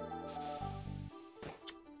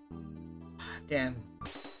 Damn.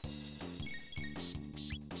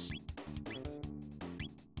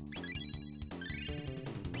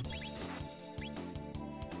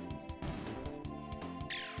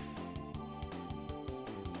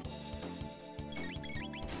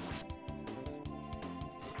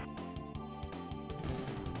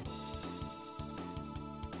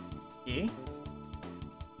 Okay.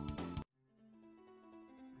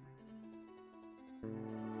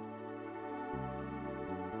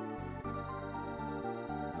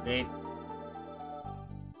 Wait.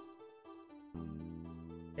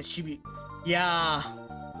 It should be... Yeah!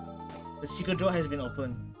 The secret door has been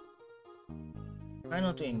opened. Try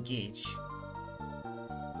not to engage.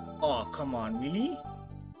 Oh, come on, really?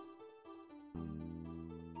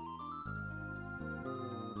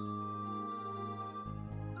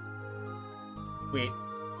 Wait.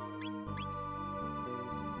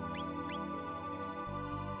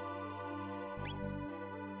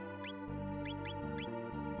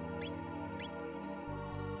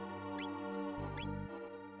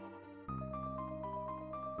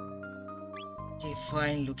 Okay,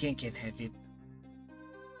 fine, Lucan can have it.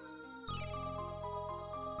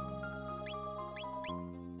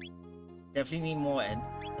 Definitely need more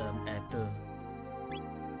ether.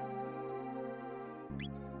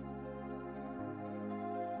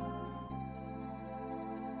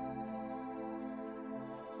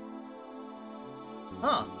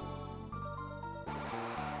 Huh.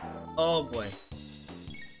 Oh boy.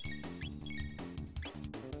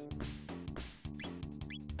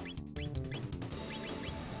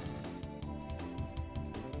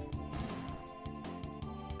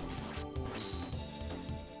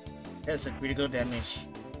 That's a critical damage.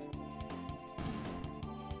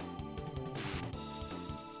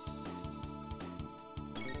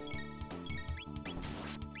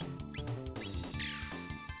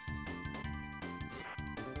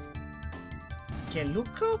 Can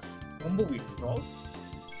look up combo with frog?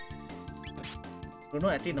 Don't know,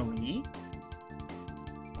 I think normally.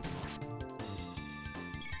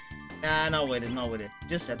 Nah, not with it.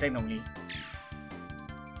 Just attack normally.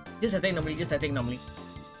 Just attack normally.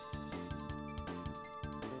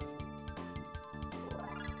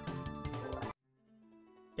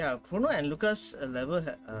 Yeah, Chrono and Lucas' level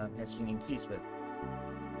has been increased, but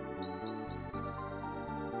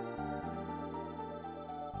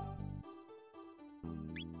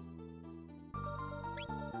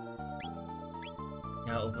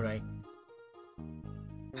yeah, override.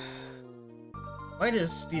 Why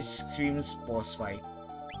does this screams boss fight?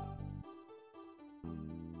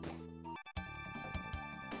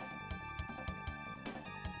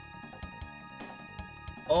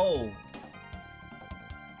 Oh.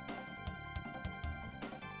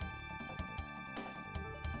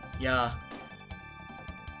 Yeah.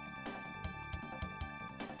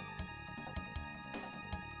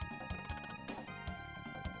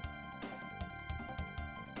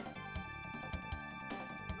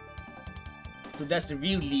 So that's the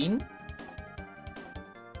real lean.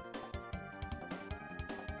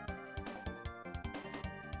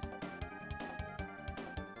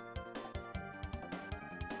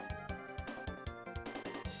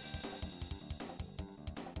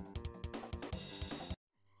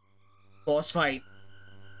 Boss fight.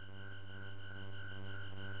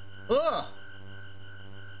 Ugh.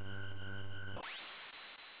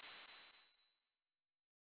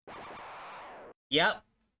 Yep.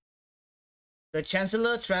 The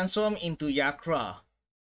Chancellor transformed into Yakra.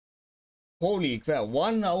 Holy crap,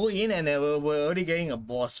 1 hour in and we're already getting a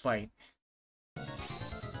boss fight.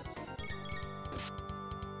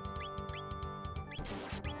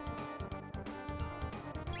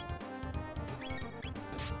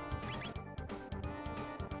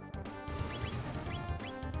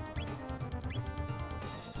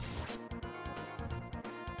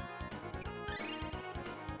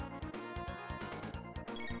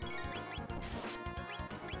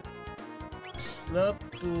 Slurp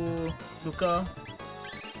to Luca.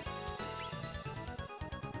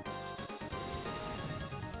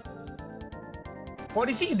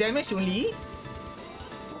 $46 damage only?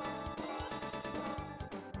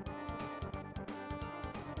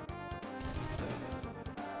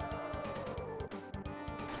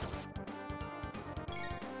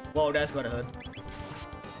 Wow, that's gotta hurt.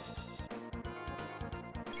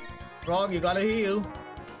 Frog, you gotta heal.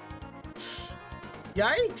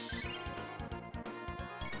 Yikes!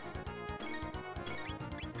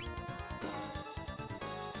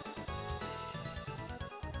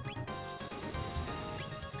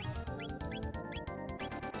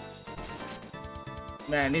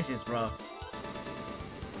 Man, this is rough.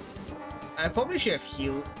 I probably should have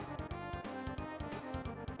healed.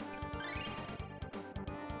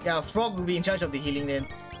 Yeah, Frog will be in charge of the healing then.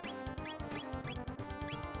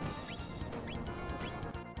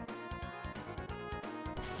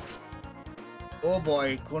 Oh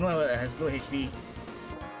boy, Chrono has low HP.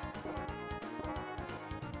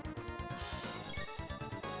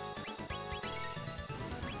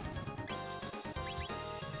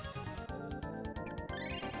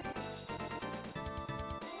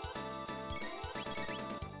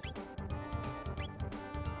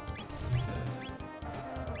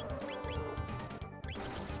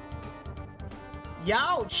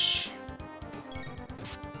 Youch!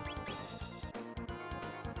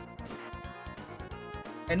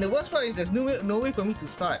 And the worst part is there's no way for me to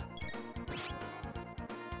start.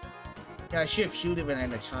 Yeah, I should have shielded when I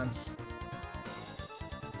had a chance.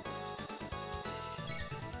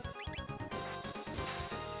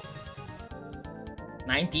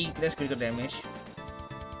 $90, that's critical damage.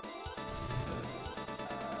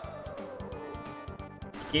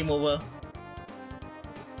 Game over.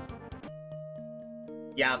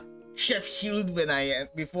 Yeah, should have healed when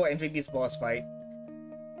before entering this boss fight.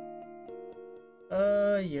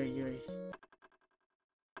 Yeah.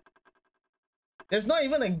 There's not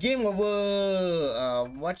even a game over.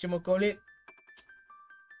 Whatchamacallit?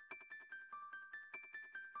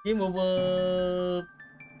 Game over.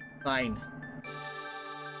 Fine.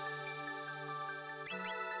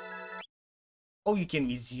 Oh, you can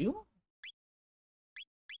resume?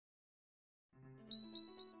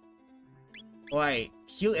 Alright,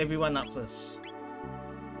 heal everyone up first.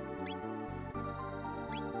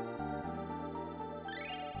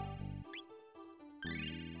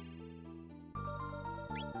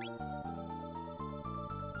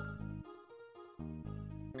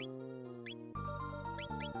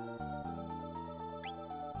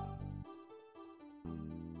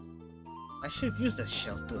 I should have used the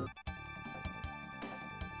shelter.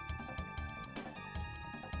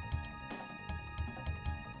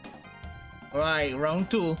 Alright,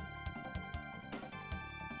 round 2.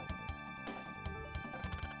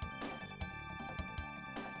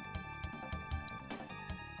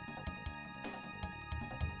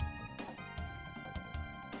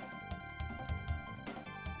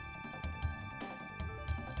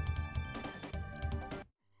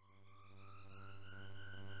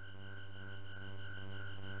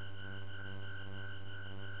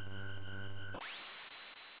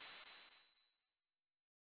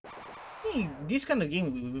 think this kind of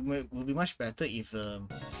game will be much better if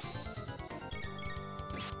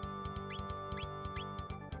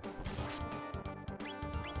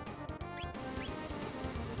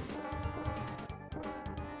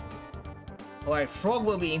alright, Frog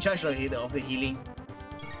will be in charge of the healing.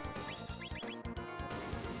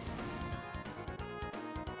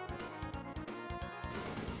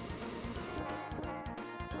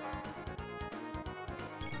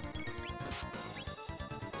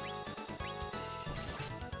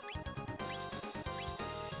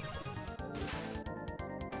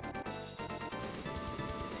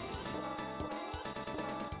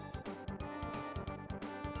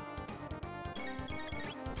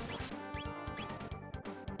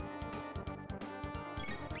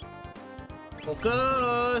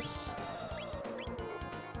 Focus!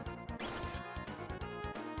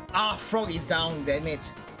 Ah, Frog is down, damn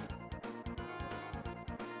it.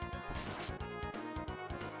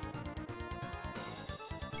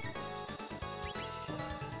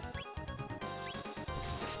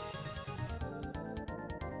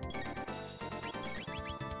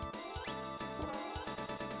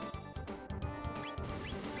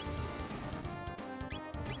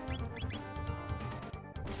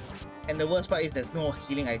 And the worst part is there's no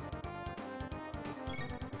healing item.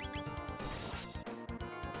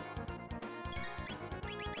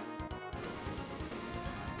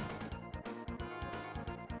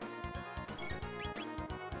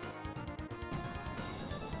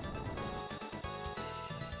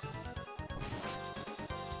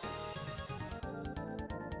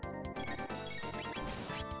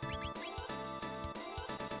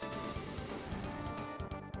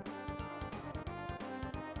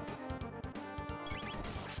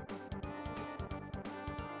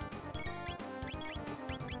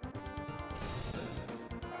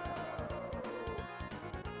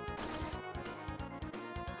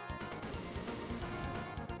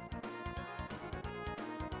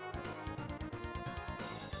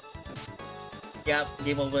 Yep,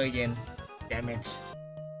 game over again. Damn it.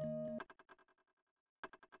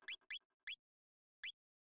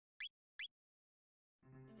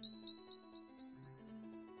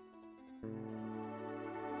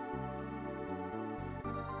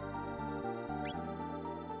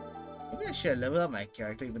 Maybe I should level up my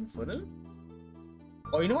character even further.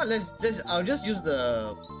 Or you know what? I'll just use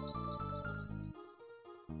the.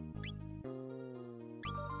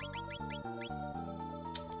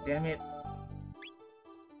 Damn it.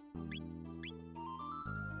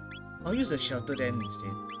 I'll use the shelter then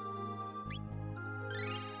instead.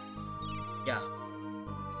 Yeah.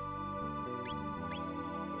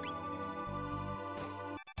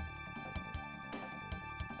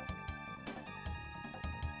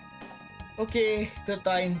 Okay, third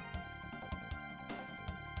time.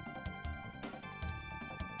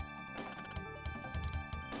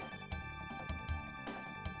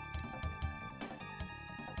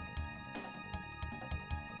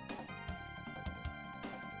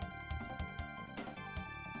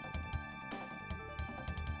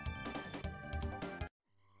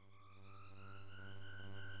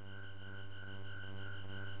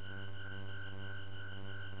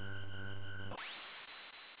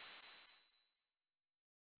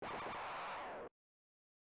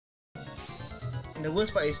 And the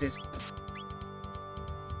worst part is this.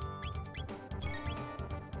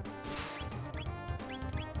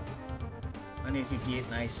 $158,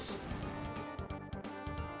 nice.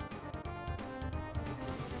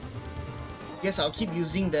 Yes, I'll keep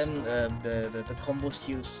using them, the combo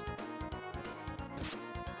skills.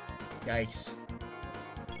 Yikes.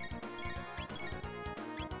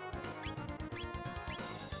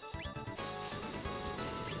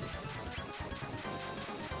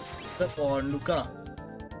 On Luca.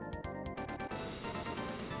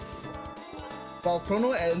 While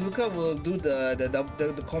Chrono and Luca will do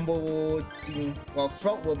the combo thing, while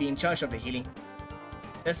Frog will be in charge of the healing.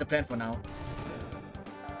 That's the plan for now.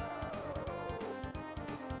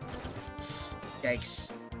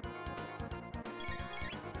 Yikes.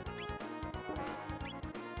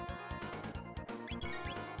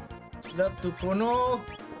 Slap to Chrono.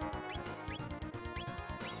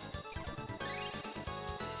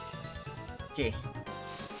 Okay.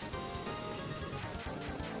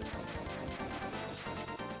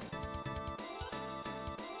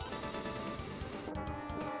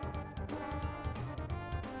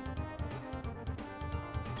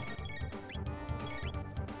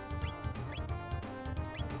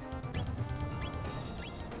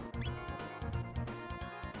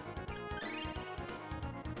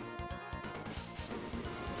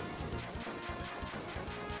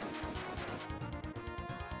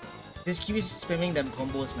 Just keep spamming them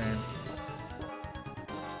combos, man.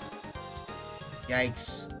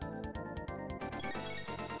 Yikes.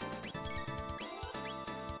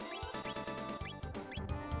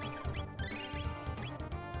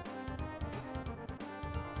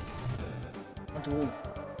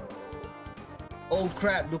 Oh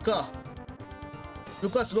crap, Luca.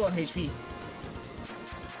 Luca's low on HP.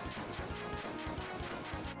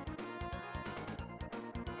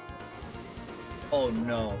 Oh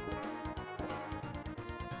no.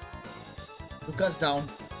 Luca's down.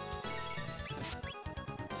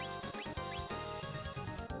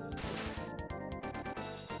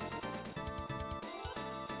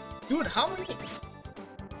 Dude, how many?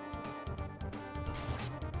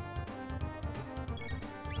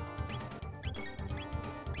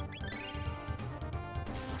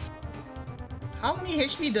 How many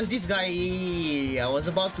HP does this guy? I was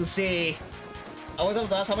about to say. I was about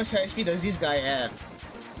to ask how much HP does this guy have?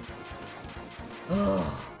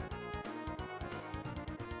 Ugh.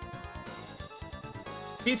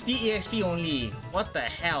 50 EXP only. What the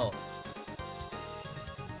hell?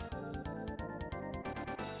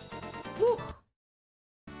 Whew.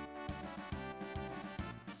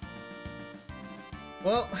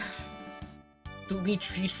 Well, took me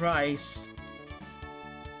 3 tries.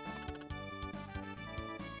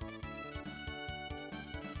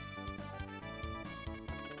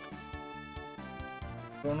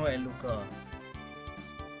 Chrono and Luca.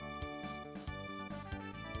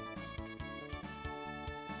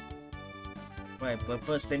 Right, but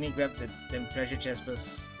first let me grab them treasure chests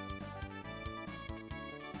first.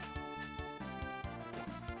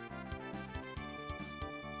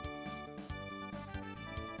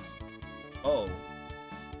 Oh.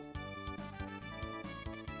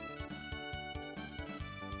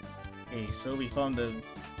 Okay, so we found the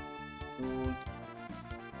good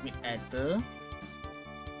mid-actor.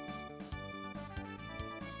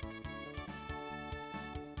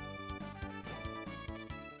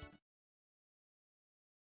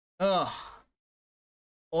 Oh,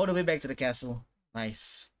 all the way back to the castle.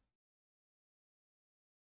 Nice.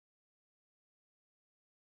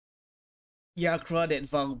 Yakra, that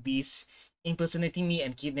vile beast, impersonating me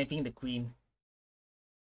and kidnapping the queen.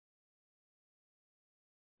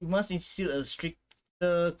 We must institute a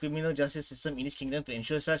stricter criminal justice system in this kingdom to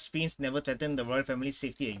ensure such fiends never threaten the royal family's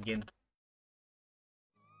safety again.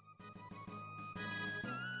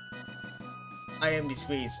 I am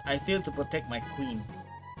disgraced. I failed to protect my queen.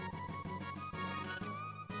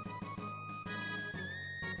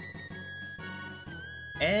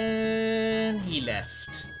 And he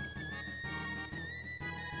left.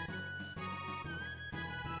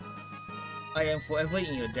 I am forever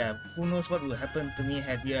in your debt. Who knows what will happen to me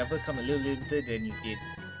had you ever come a little later than you did.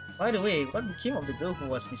 By the way, what became of the girl who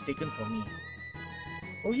was mistaken for me?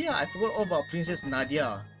 Oh yeah, I forgot all about Princess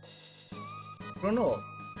Nadia. Chrono,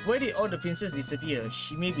 where did all the princesses disappear?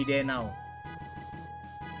 She may be there now.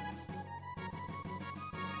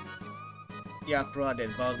 Yakra, that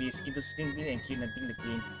Valvis, impersonating me and kidnapping the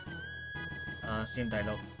queen. Same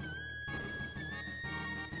dialogue.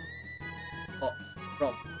 Oh,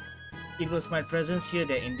 Rob. It was my presence here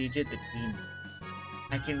that endangered the queen.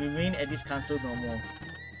 I can remain at this castle no more.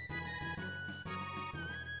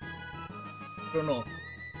 Chrono,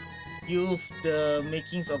 you've the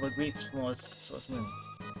makings of a great swordsman.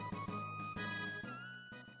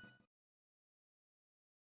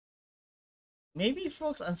 Maybe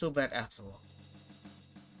frogs aren't so bad after all.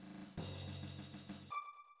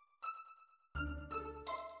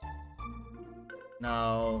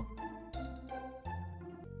 Now,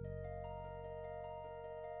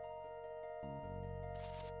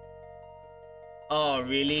 oh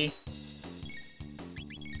really?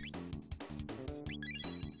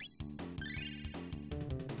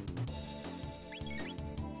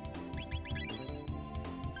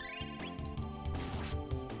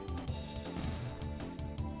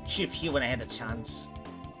 Shift here when I had a chance.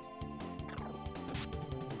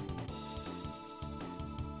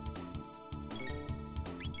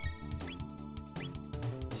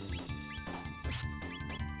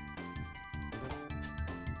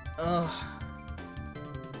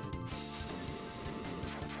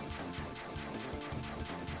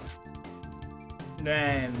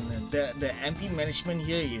 Man, the MP management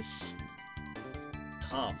here is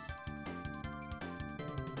tough.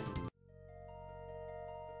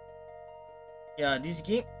 Yeah, this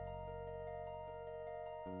game,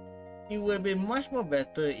 it would be much more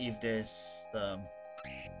better if there's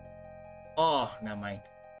oh, never mind.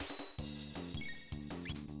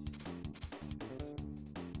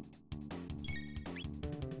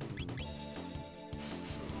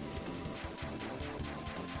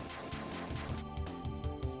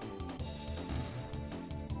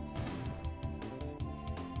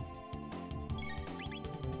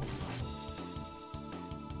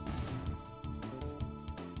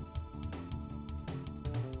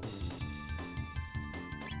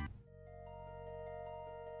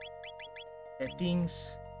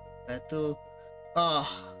 Settings. Battle. Ah,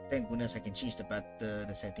 thank goodness I can change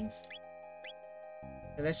the settings.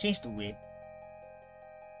 So let's change the weight.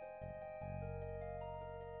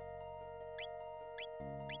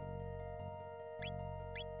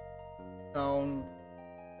 Down.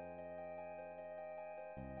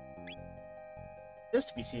 Just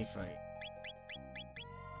to be safe, right?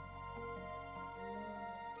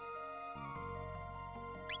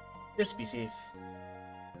 Just be safe.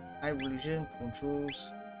 High resolution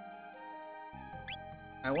controls.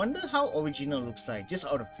 I wonder how original looks like, just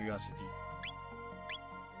out of curiosity.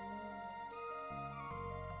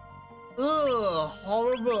 Ugh,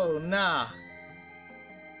 horrible, nah.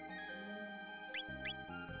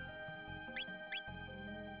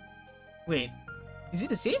 Wait, is it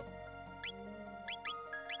the same?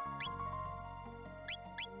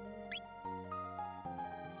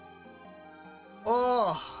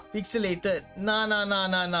 Oh, pixelated. Nah, nah, nah,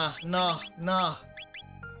 nah, nah, nah, nah.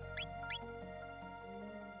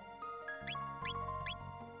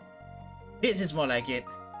 This is more like it.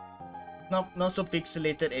 Not so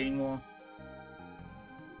pixelated anymore.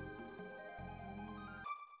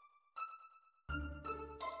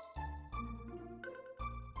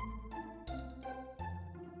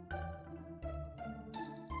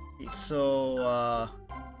 Okay, so,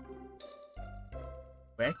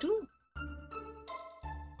 where to?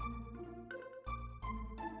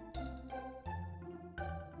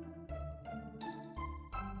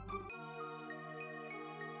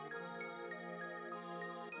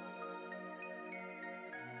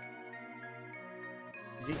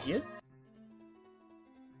 Is it here?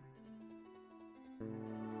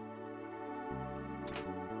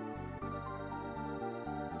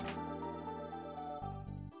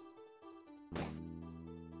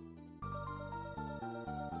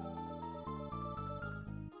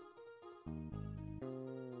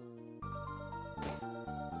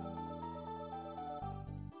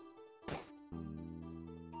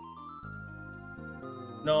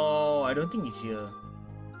 No, I don't think it's here.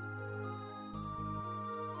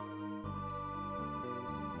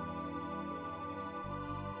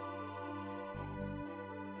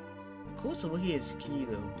 The coast over here is clear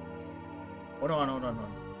though. Hold on, hold on, hold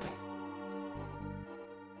on.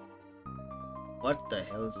 What the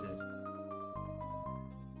hell is this?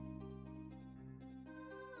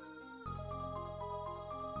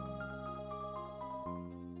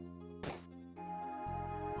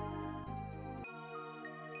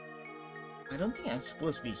 I don't think I'm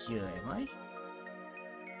supposed to be here, am I?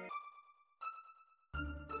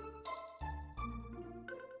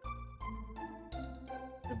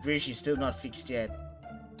 The bridge is still not fixed yet.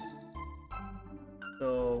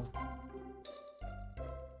 So...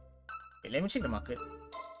 wait, let me check the market.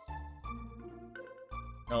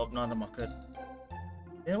 Nope, not the market.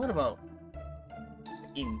 Then what about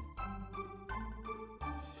the inn?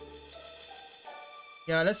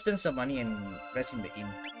 Yeah, let's spend some money and rest in the inn.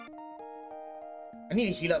 I need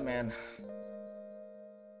to heal up, man.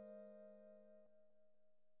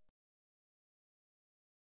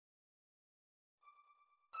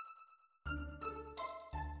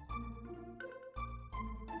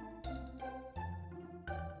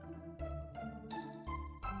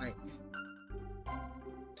 Right.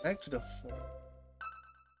 Back to the forest.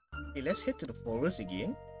 Okay, let's head to the forest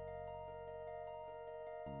again.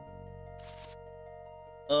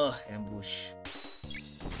 Ambush.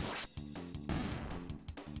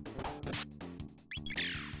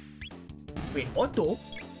 Wait, auto?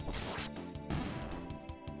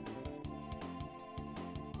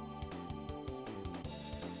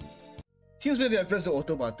 Seems like I pressed the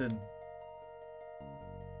auto button.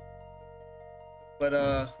 But,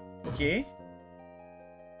 okay.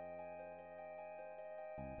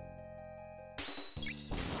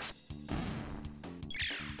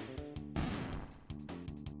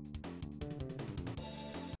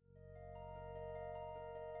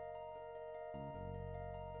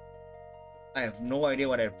 I have no idea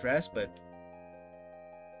what I pressed, but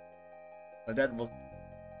that worked.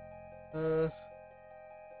 Oh,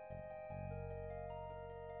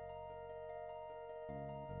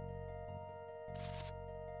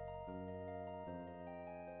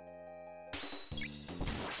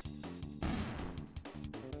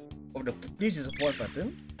 this is a pause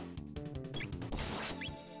button.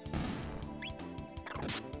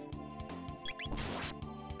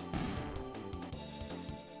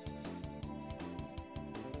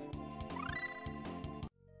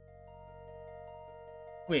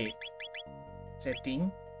 Wait.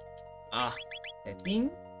 Setting. Setting.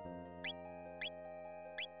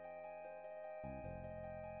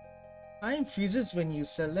 Time freezes when you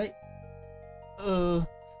select.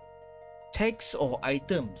 Text or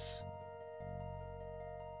items?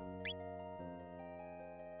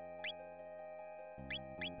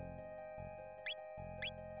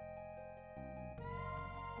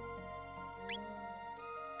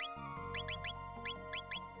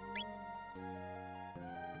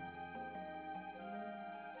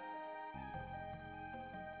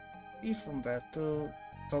 Leave from battle,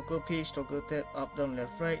 toggle page, toggle tab, up, down,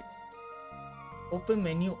 left, right. Open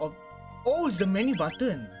menu of... Oh, it's the menu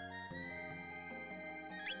button!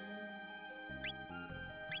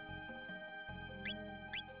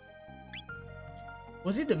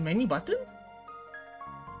 Was it the menu button?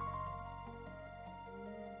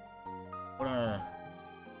 Oh, no.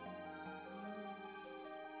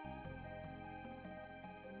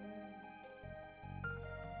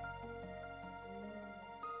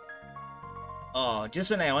 Oh, just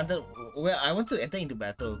when I wanted... Well, I want to enter into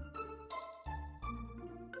battle.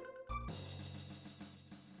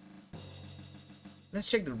 Let's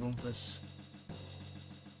check the room first.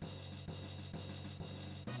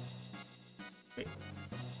 Wait.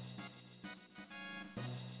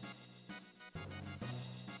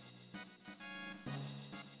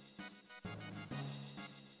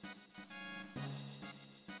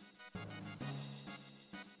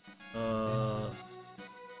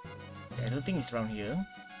 I don't think it's around here.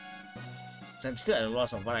 So I'm still at a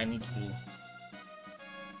loss of what I need to do.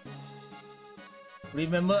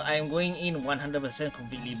 Remember, I am going in 100%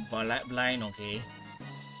 completely blind, okay?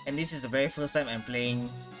 And this is the very first time I'm playing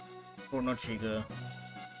Chrono Trigger.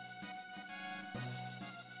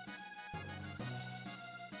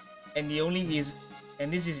 And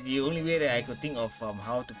this is the only way that I could think of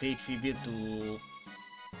how to pay tribute to...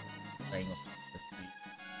 Wait.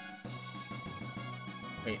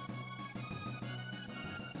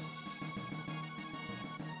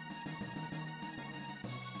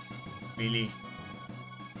 Really?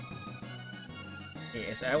 Okay,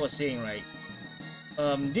 as I was saying, right,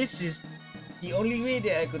 this is the only way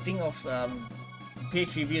that I could think of pay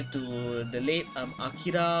tribute to the late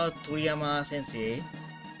Akira Toriyama sensei,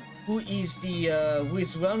 who is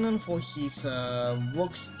well known for his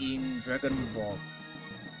works in Dragon Ball.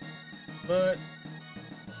 But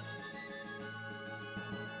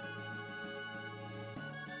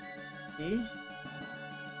okay,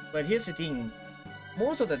 but here's the thing: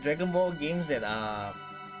 most of the Dragon Ball games that are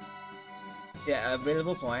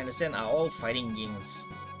available for I understand are all fighting games,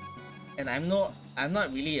 and I'm not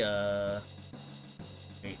really a...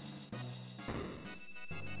 Wait.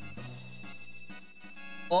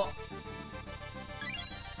 Oh,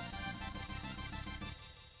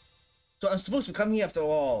 so I'm supposed to come here after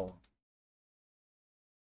all.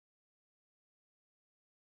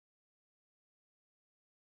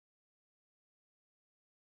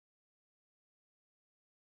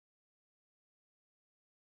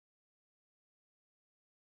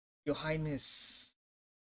 Your Highness,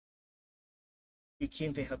 you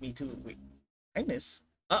came to help me too. Wait, Highness?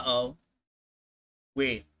 Uh-oh.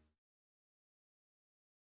 Wait.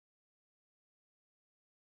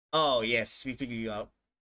 Oh, yes, we figured you out.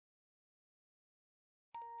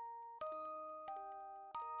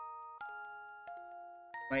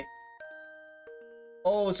 Right.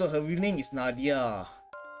 Oh, so her real name is Nadia.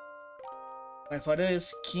 My father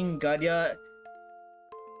is King Gadia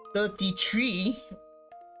 33.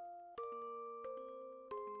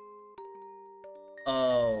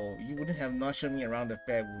 Oh, you wouldn't have not shown me around the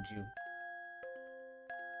fair, would you?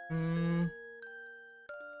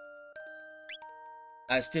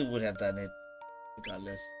 I still would have done it,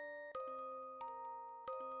 regardless.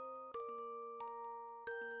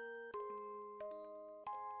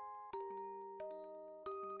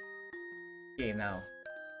 Okay, now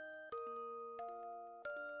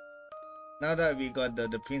that we got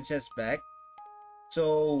the princess back,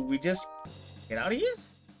 so we just get out of here?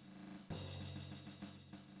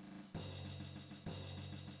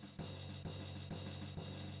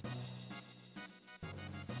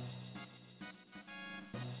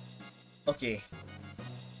 Okay.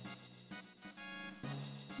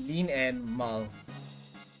 Lean and Mal.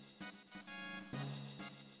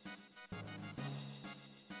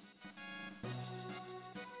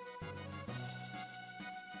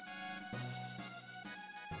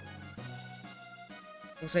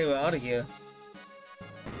 Looks like we're out of here.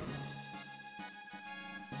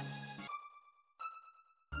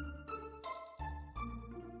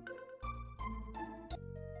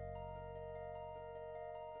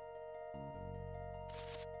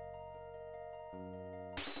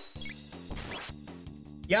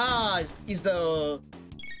 Yeah, it's the...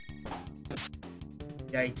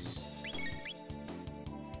 Yikes.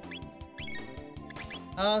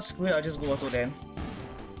 Screw it, I'll just go auto then.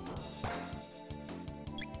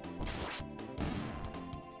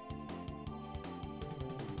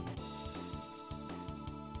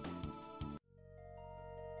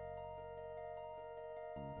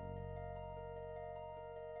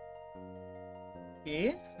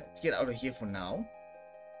 Okay, let's get out of here for now.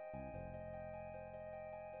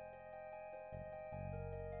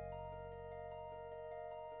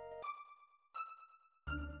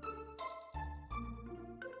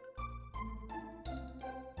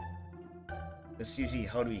 Let's see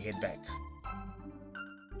how do we head back.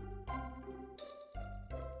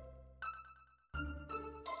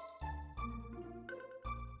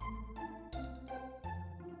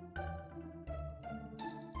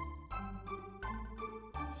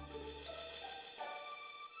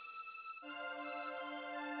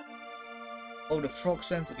 Oh, the frog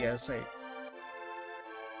swam to the other side.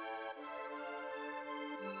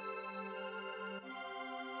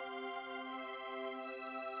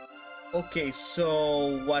 Okay,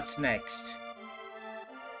 so what's next?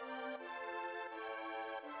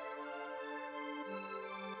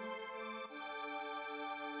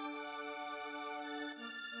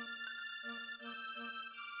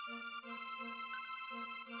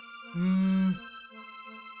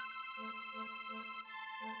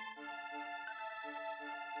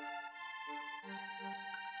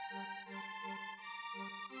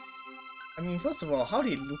 I mean, first of all, how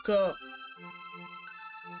did Luca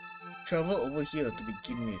travel over here to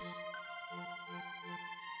begin with?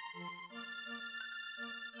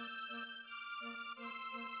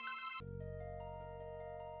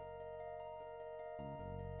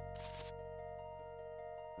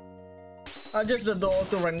 Just let the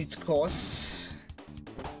auto run its course.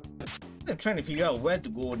 I'm trying to figure out where to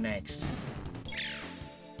go next.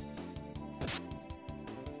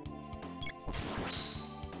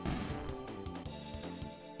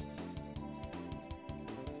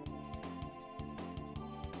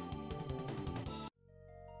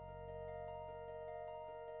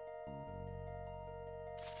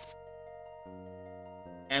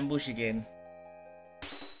 Ambush again.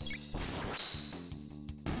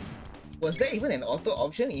 Was there even an auto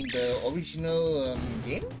option in the original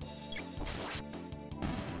game?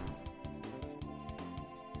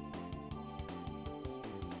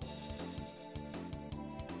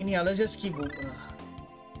 Anyhow, let's just keep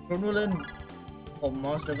Chronolan or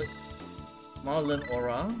Marlon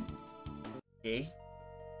Aura. Okay.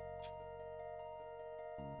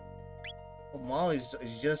 Oh, Mal is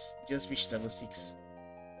just reached level 6.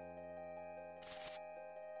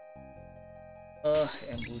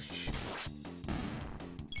 Ambush.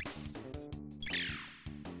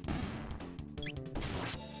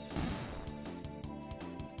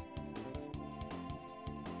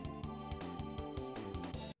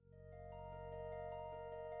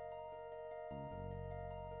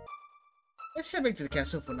 Let's head back to the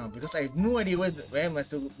castle for now because I have no idea where am I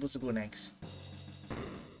supposed to go next.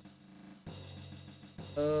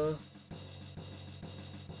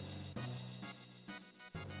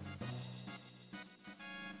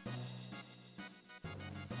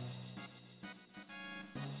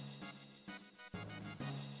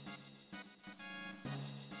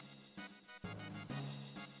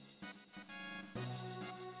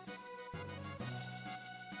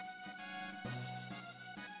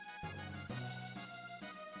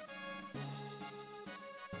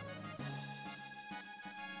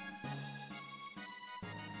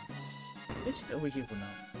 Let's get over here for now.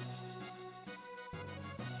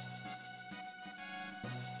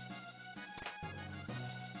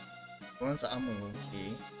 Bronze armor,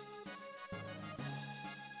 okay.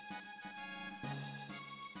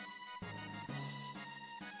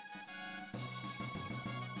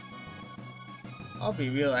 I'll be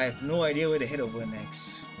real, I have no idea where to head over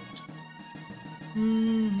next.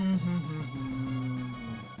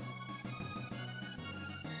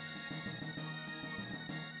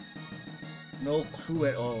 No clue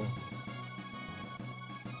at all.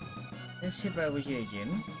 Let's head right over here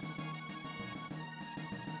again.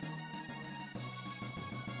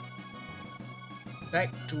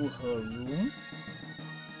 Back to her room.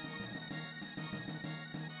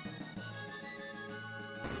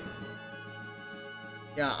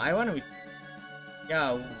 Yeah, I want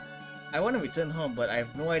to return home, but I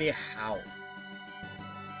have no idea how.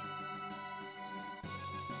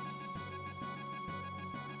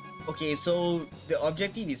 Okay, so the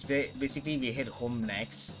objective is basically we head home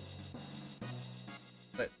next,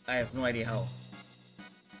 but I have no idea how.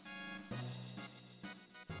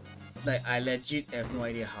 Like, I legit have no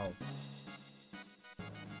idea how.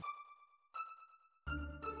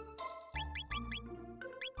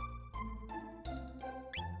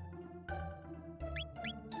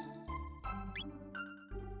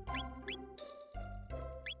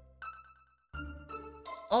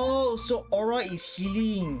 Oh, so aura is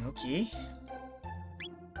healing. Okay.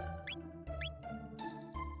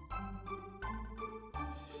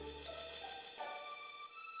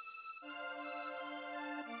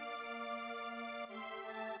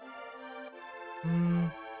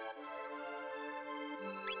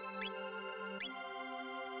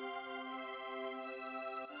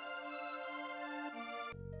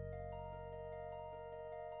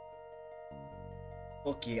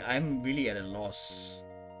 Okay, I'm really at a loss.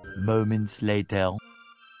 Moments later.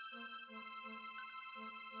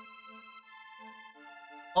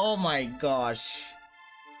 Oh my gosh.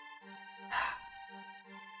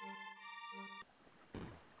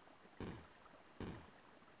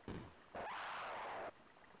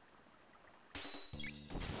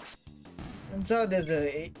 And so there's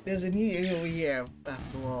a new area over here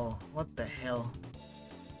after all. What the hell?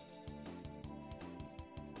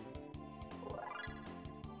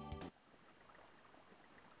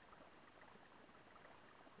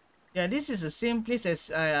 Yeah, this is the same place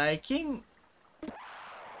as I came.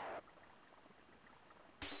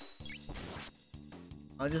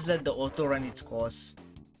 I'll just let the auto run its course.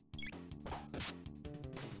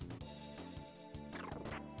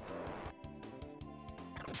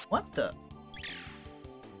 What the?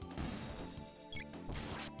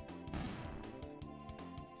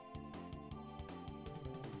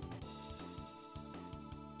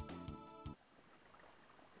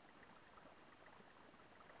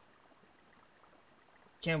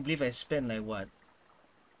 Can't believe I spent like what?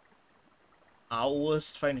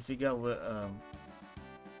 Hours trying to figure out where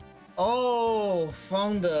Oh,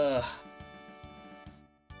 found the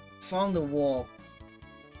warp.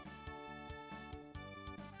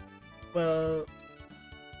 Well,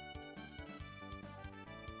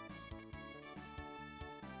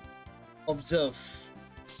 observe.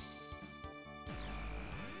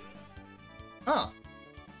 Huh.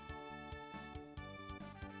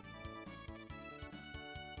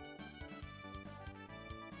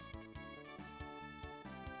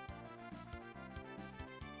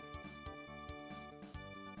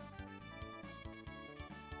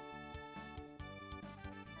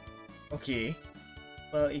 Okay.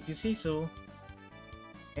 Well, if you say so.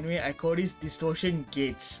 Anyway, I call these distortion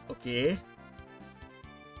gates, okay?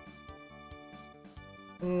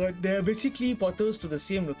 They're basically portals to the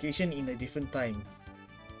same location in a different time.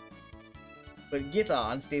 But gates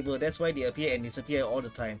are unstable, that's why they appear and disappear all the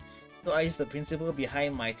time. So I use the principle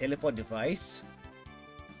behind my teleport device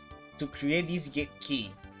to create this gate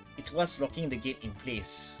key. It's what's locking the gate in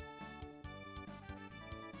place.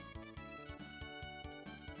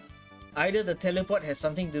 Either the teleport has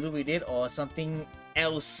something to do with it or something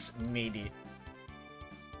else made it.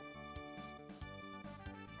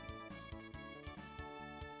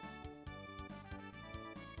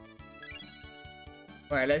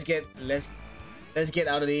 Alright, let's get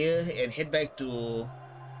out of here and head back to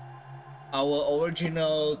our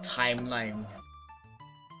original timeline.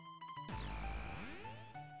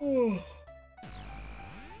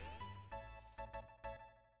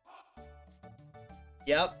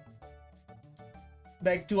 Yep.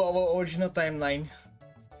 Back to our original timeline.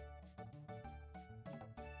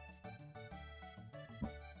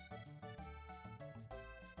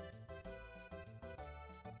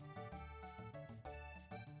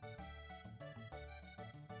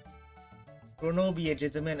 Chrono, be a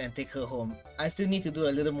gentleman and take her home. I still need to do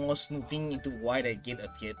a little more snooping into why that gate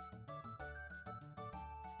appeared.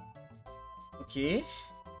 Okay.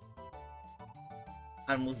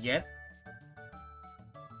 Can't move yet.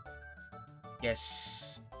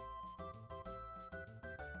 Yes.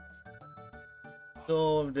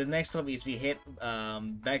 So the next stop is we head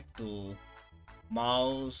back to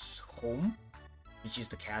Mao's home, which is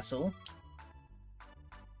the castle.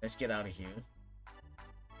 Let's get out of here.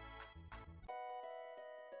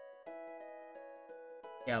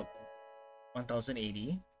 Yeah,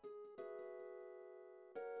 1080.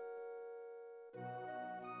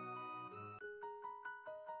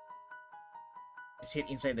 Let's head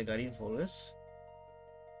inside the Guardian Forest.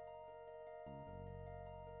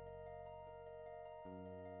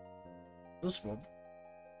 Those rob.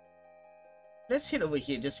 Let's head over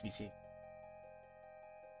here just to be safe.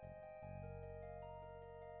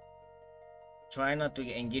 Try not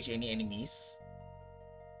to engage any enemies.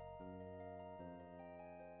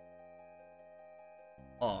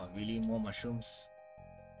 Oh, really? More mushrooms?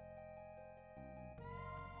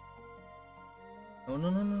 No,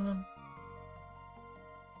 no, no, no, no.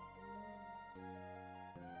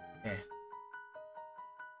 Eh.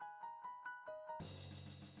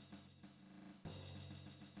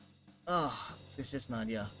 Ah, Princess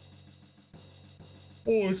Nadia.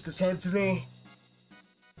 Oh, it's the Sentinel.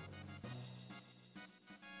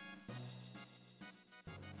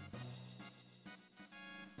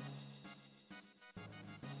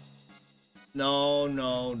 No,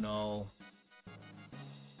 no, no.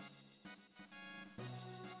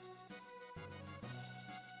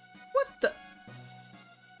 What the?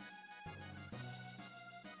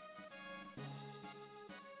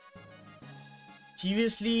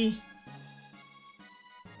 Seriously?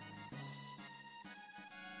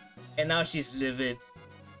 now she's livid.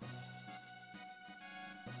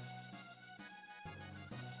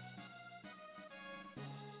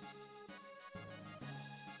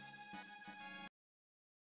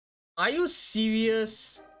 Are you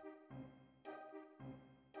serious?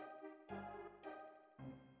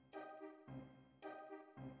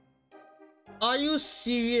 Are you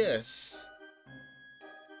serious?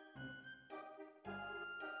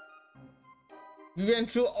 We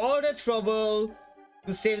went through all the trouble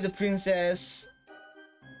to save the princess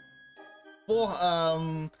for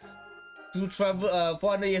to travel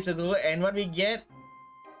 400 years ago, and what we get?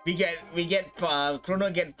 Chrono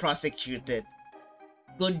get prosecuted.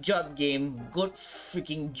 Good job, game. Good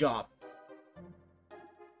freaking job.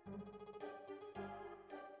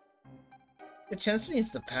 The chanceling is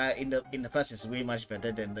in the past is way much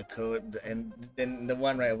better than the code and than the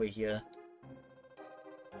one right over here.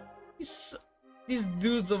 These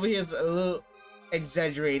dudes over here is a little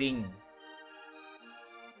exaggerating.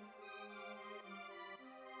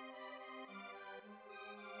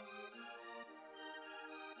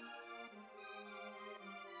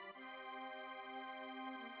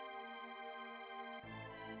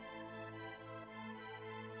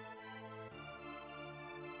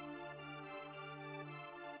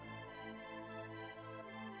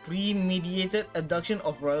 Premeditated abduction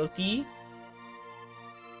of royalty?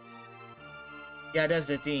 Yeah, that's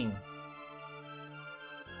the thing.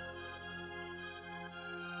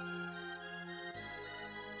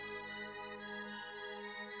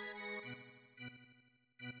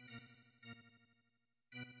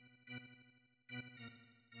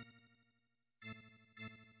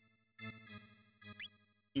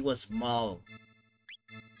 It was Mal.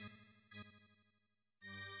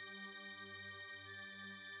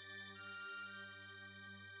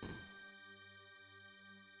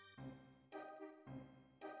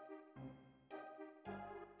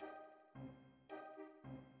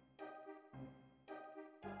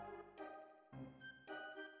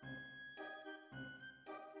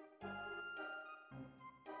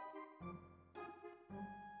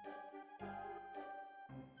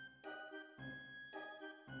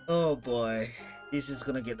 Oh boy, this is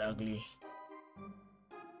gonna get ugly.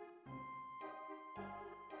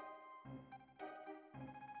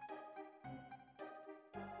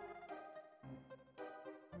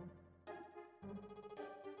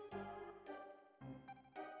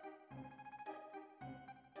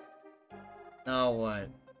 Now what?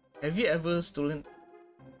 Have you ever stolen?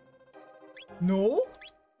 No?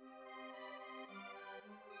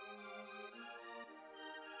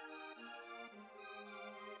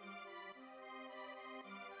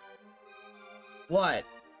 What?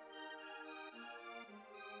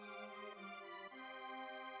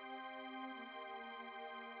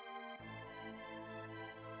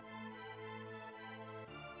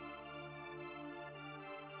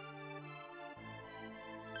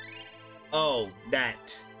 Oh,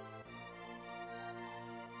 that.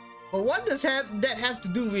 But what does that have to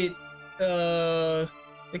do with the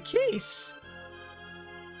case?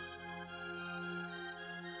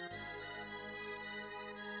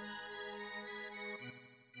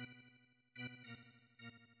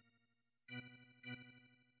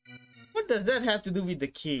 What does that have to do with the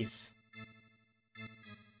case?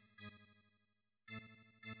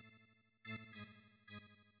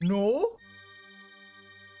 No?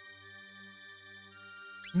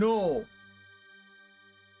 No.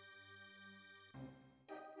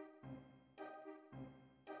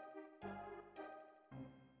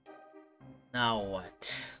 Now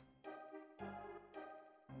what?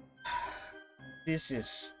 This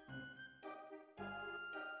is...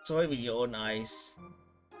 saw it with your own eyes.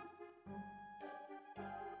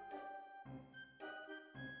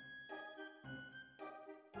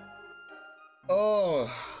 Oh,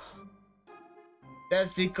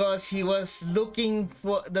 that's because he was looking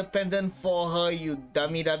for the pendant for her, you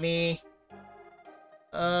dummy.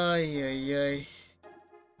 Ay, ay, ay.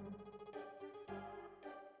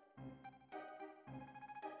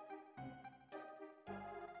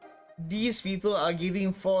 These people are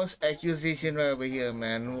giving false accusation right over here,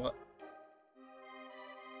 man. What?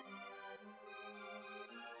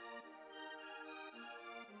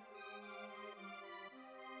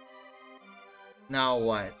 Now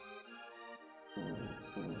what?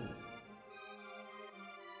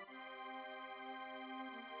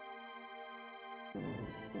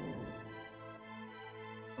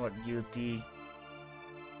 Not guilty.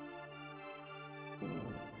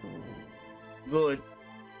 Good.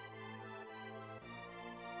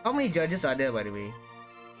 How many judges are there, by the way?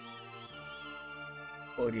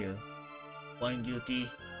 Oh dear. One guilty.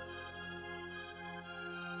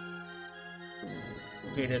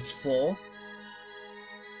 Okay, that's 4.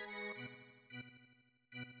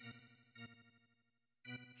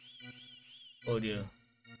 Oh dear.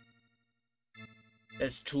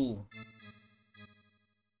 That's 2.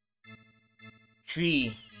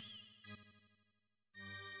 3.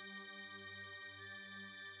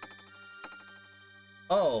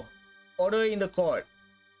 Oh, order in the court.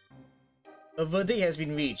 A verdict has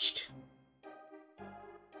been reached.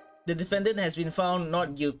 The defendant has been found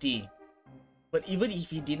not guilty. But even if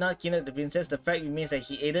he did not kidnap the princess, the fact remains that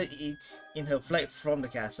he aided in her flight from the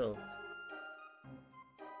castle.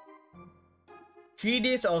 3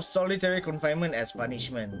 days of solitary confinement as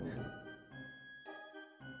punishment.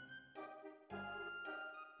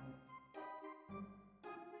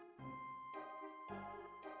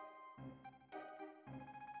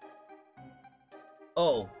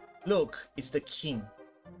 Oh, look, it's the king.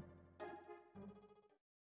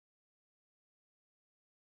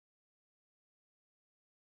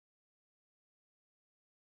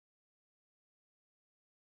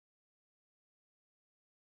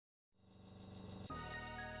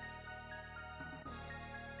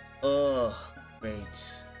 Oh,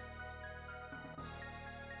 great.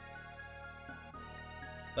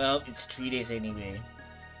 Well, it's 3 days anyway.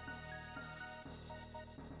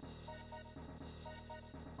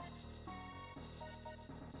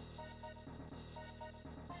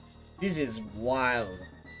 This is wild.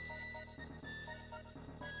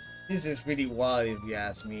 This is pretty wild if you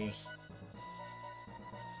ask me.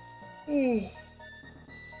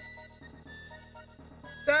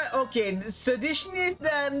 That, okay, seditionist,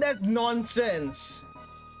 that's nonsense.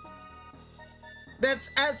 That's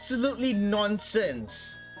absolutely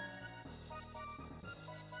nonsense.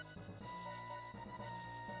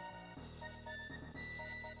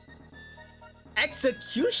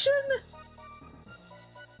 Execution?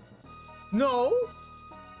 No.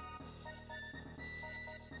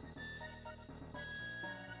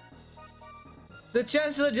 The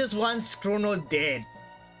Chancellor just wants Chrono dead.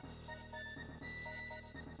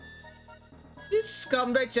 This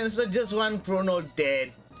scumbag Chancellor just wants Chrono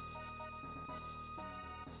dead.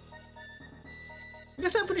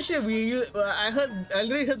 Because I'm pretty sure I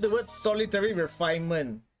already heard the word solitary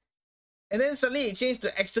refinement. And then suddenly it changed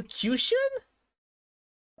to execution?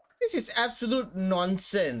 This is absolute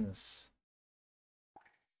nonsense.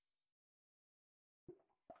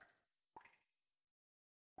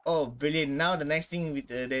 Oh, brilliant. Now the next thing with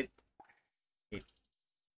that...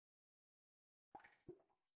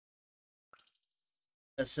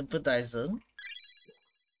 A sympathizer.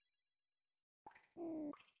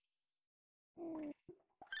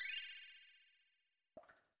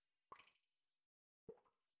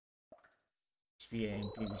 HP and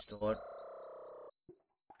MP restored.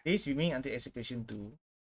 Days remain until execution 2.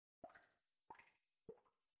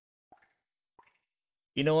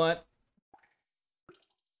 You know what?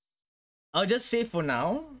 I'll just save for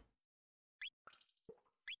now.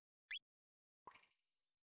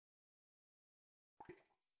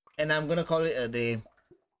 And I'm gonna call it a day.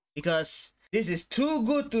 Because this is too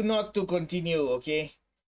good to not to continue, okay?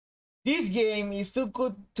 This game is too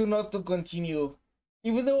good to not to continue.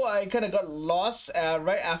 Even though I kind of got lost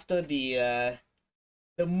right after the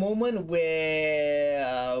moment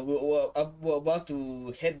where we're about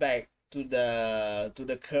to head back to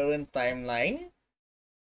the current timeline.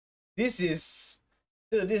 This is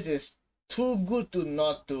too good to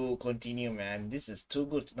not to continue, man. This is too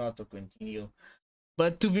good not to continue.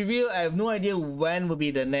 But to be real, I have no idea when will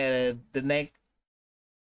be the next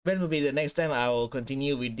time I will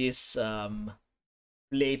continue with this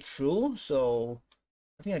playthrough. So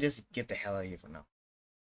I think I'll just get the hell out of here for now.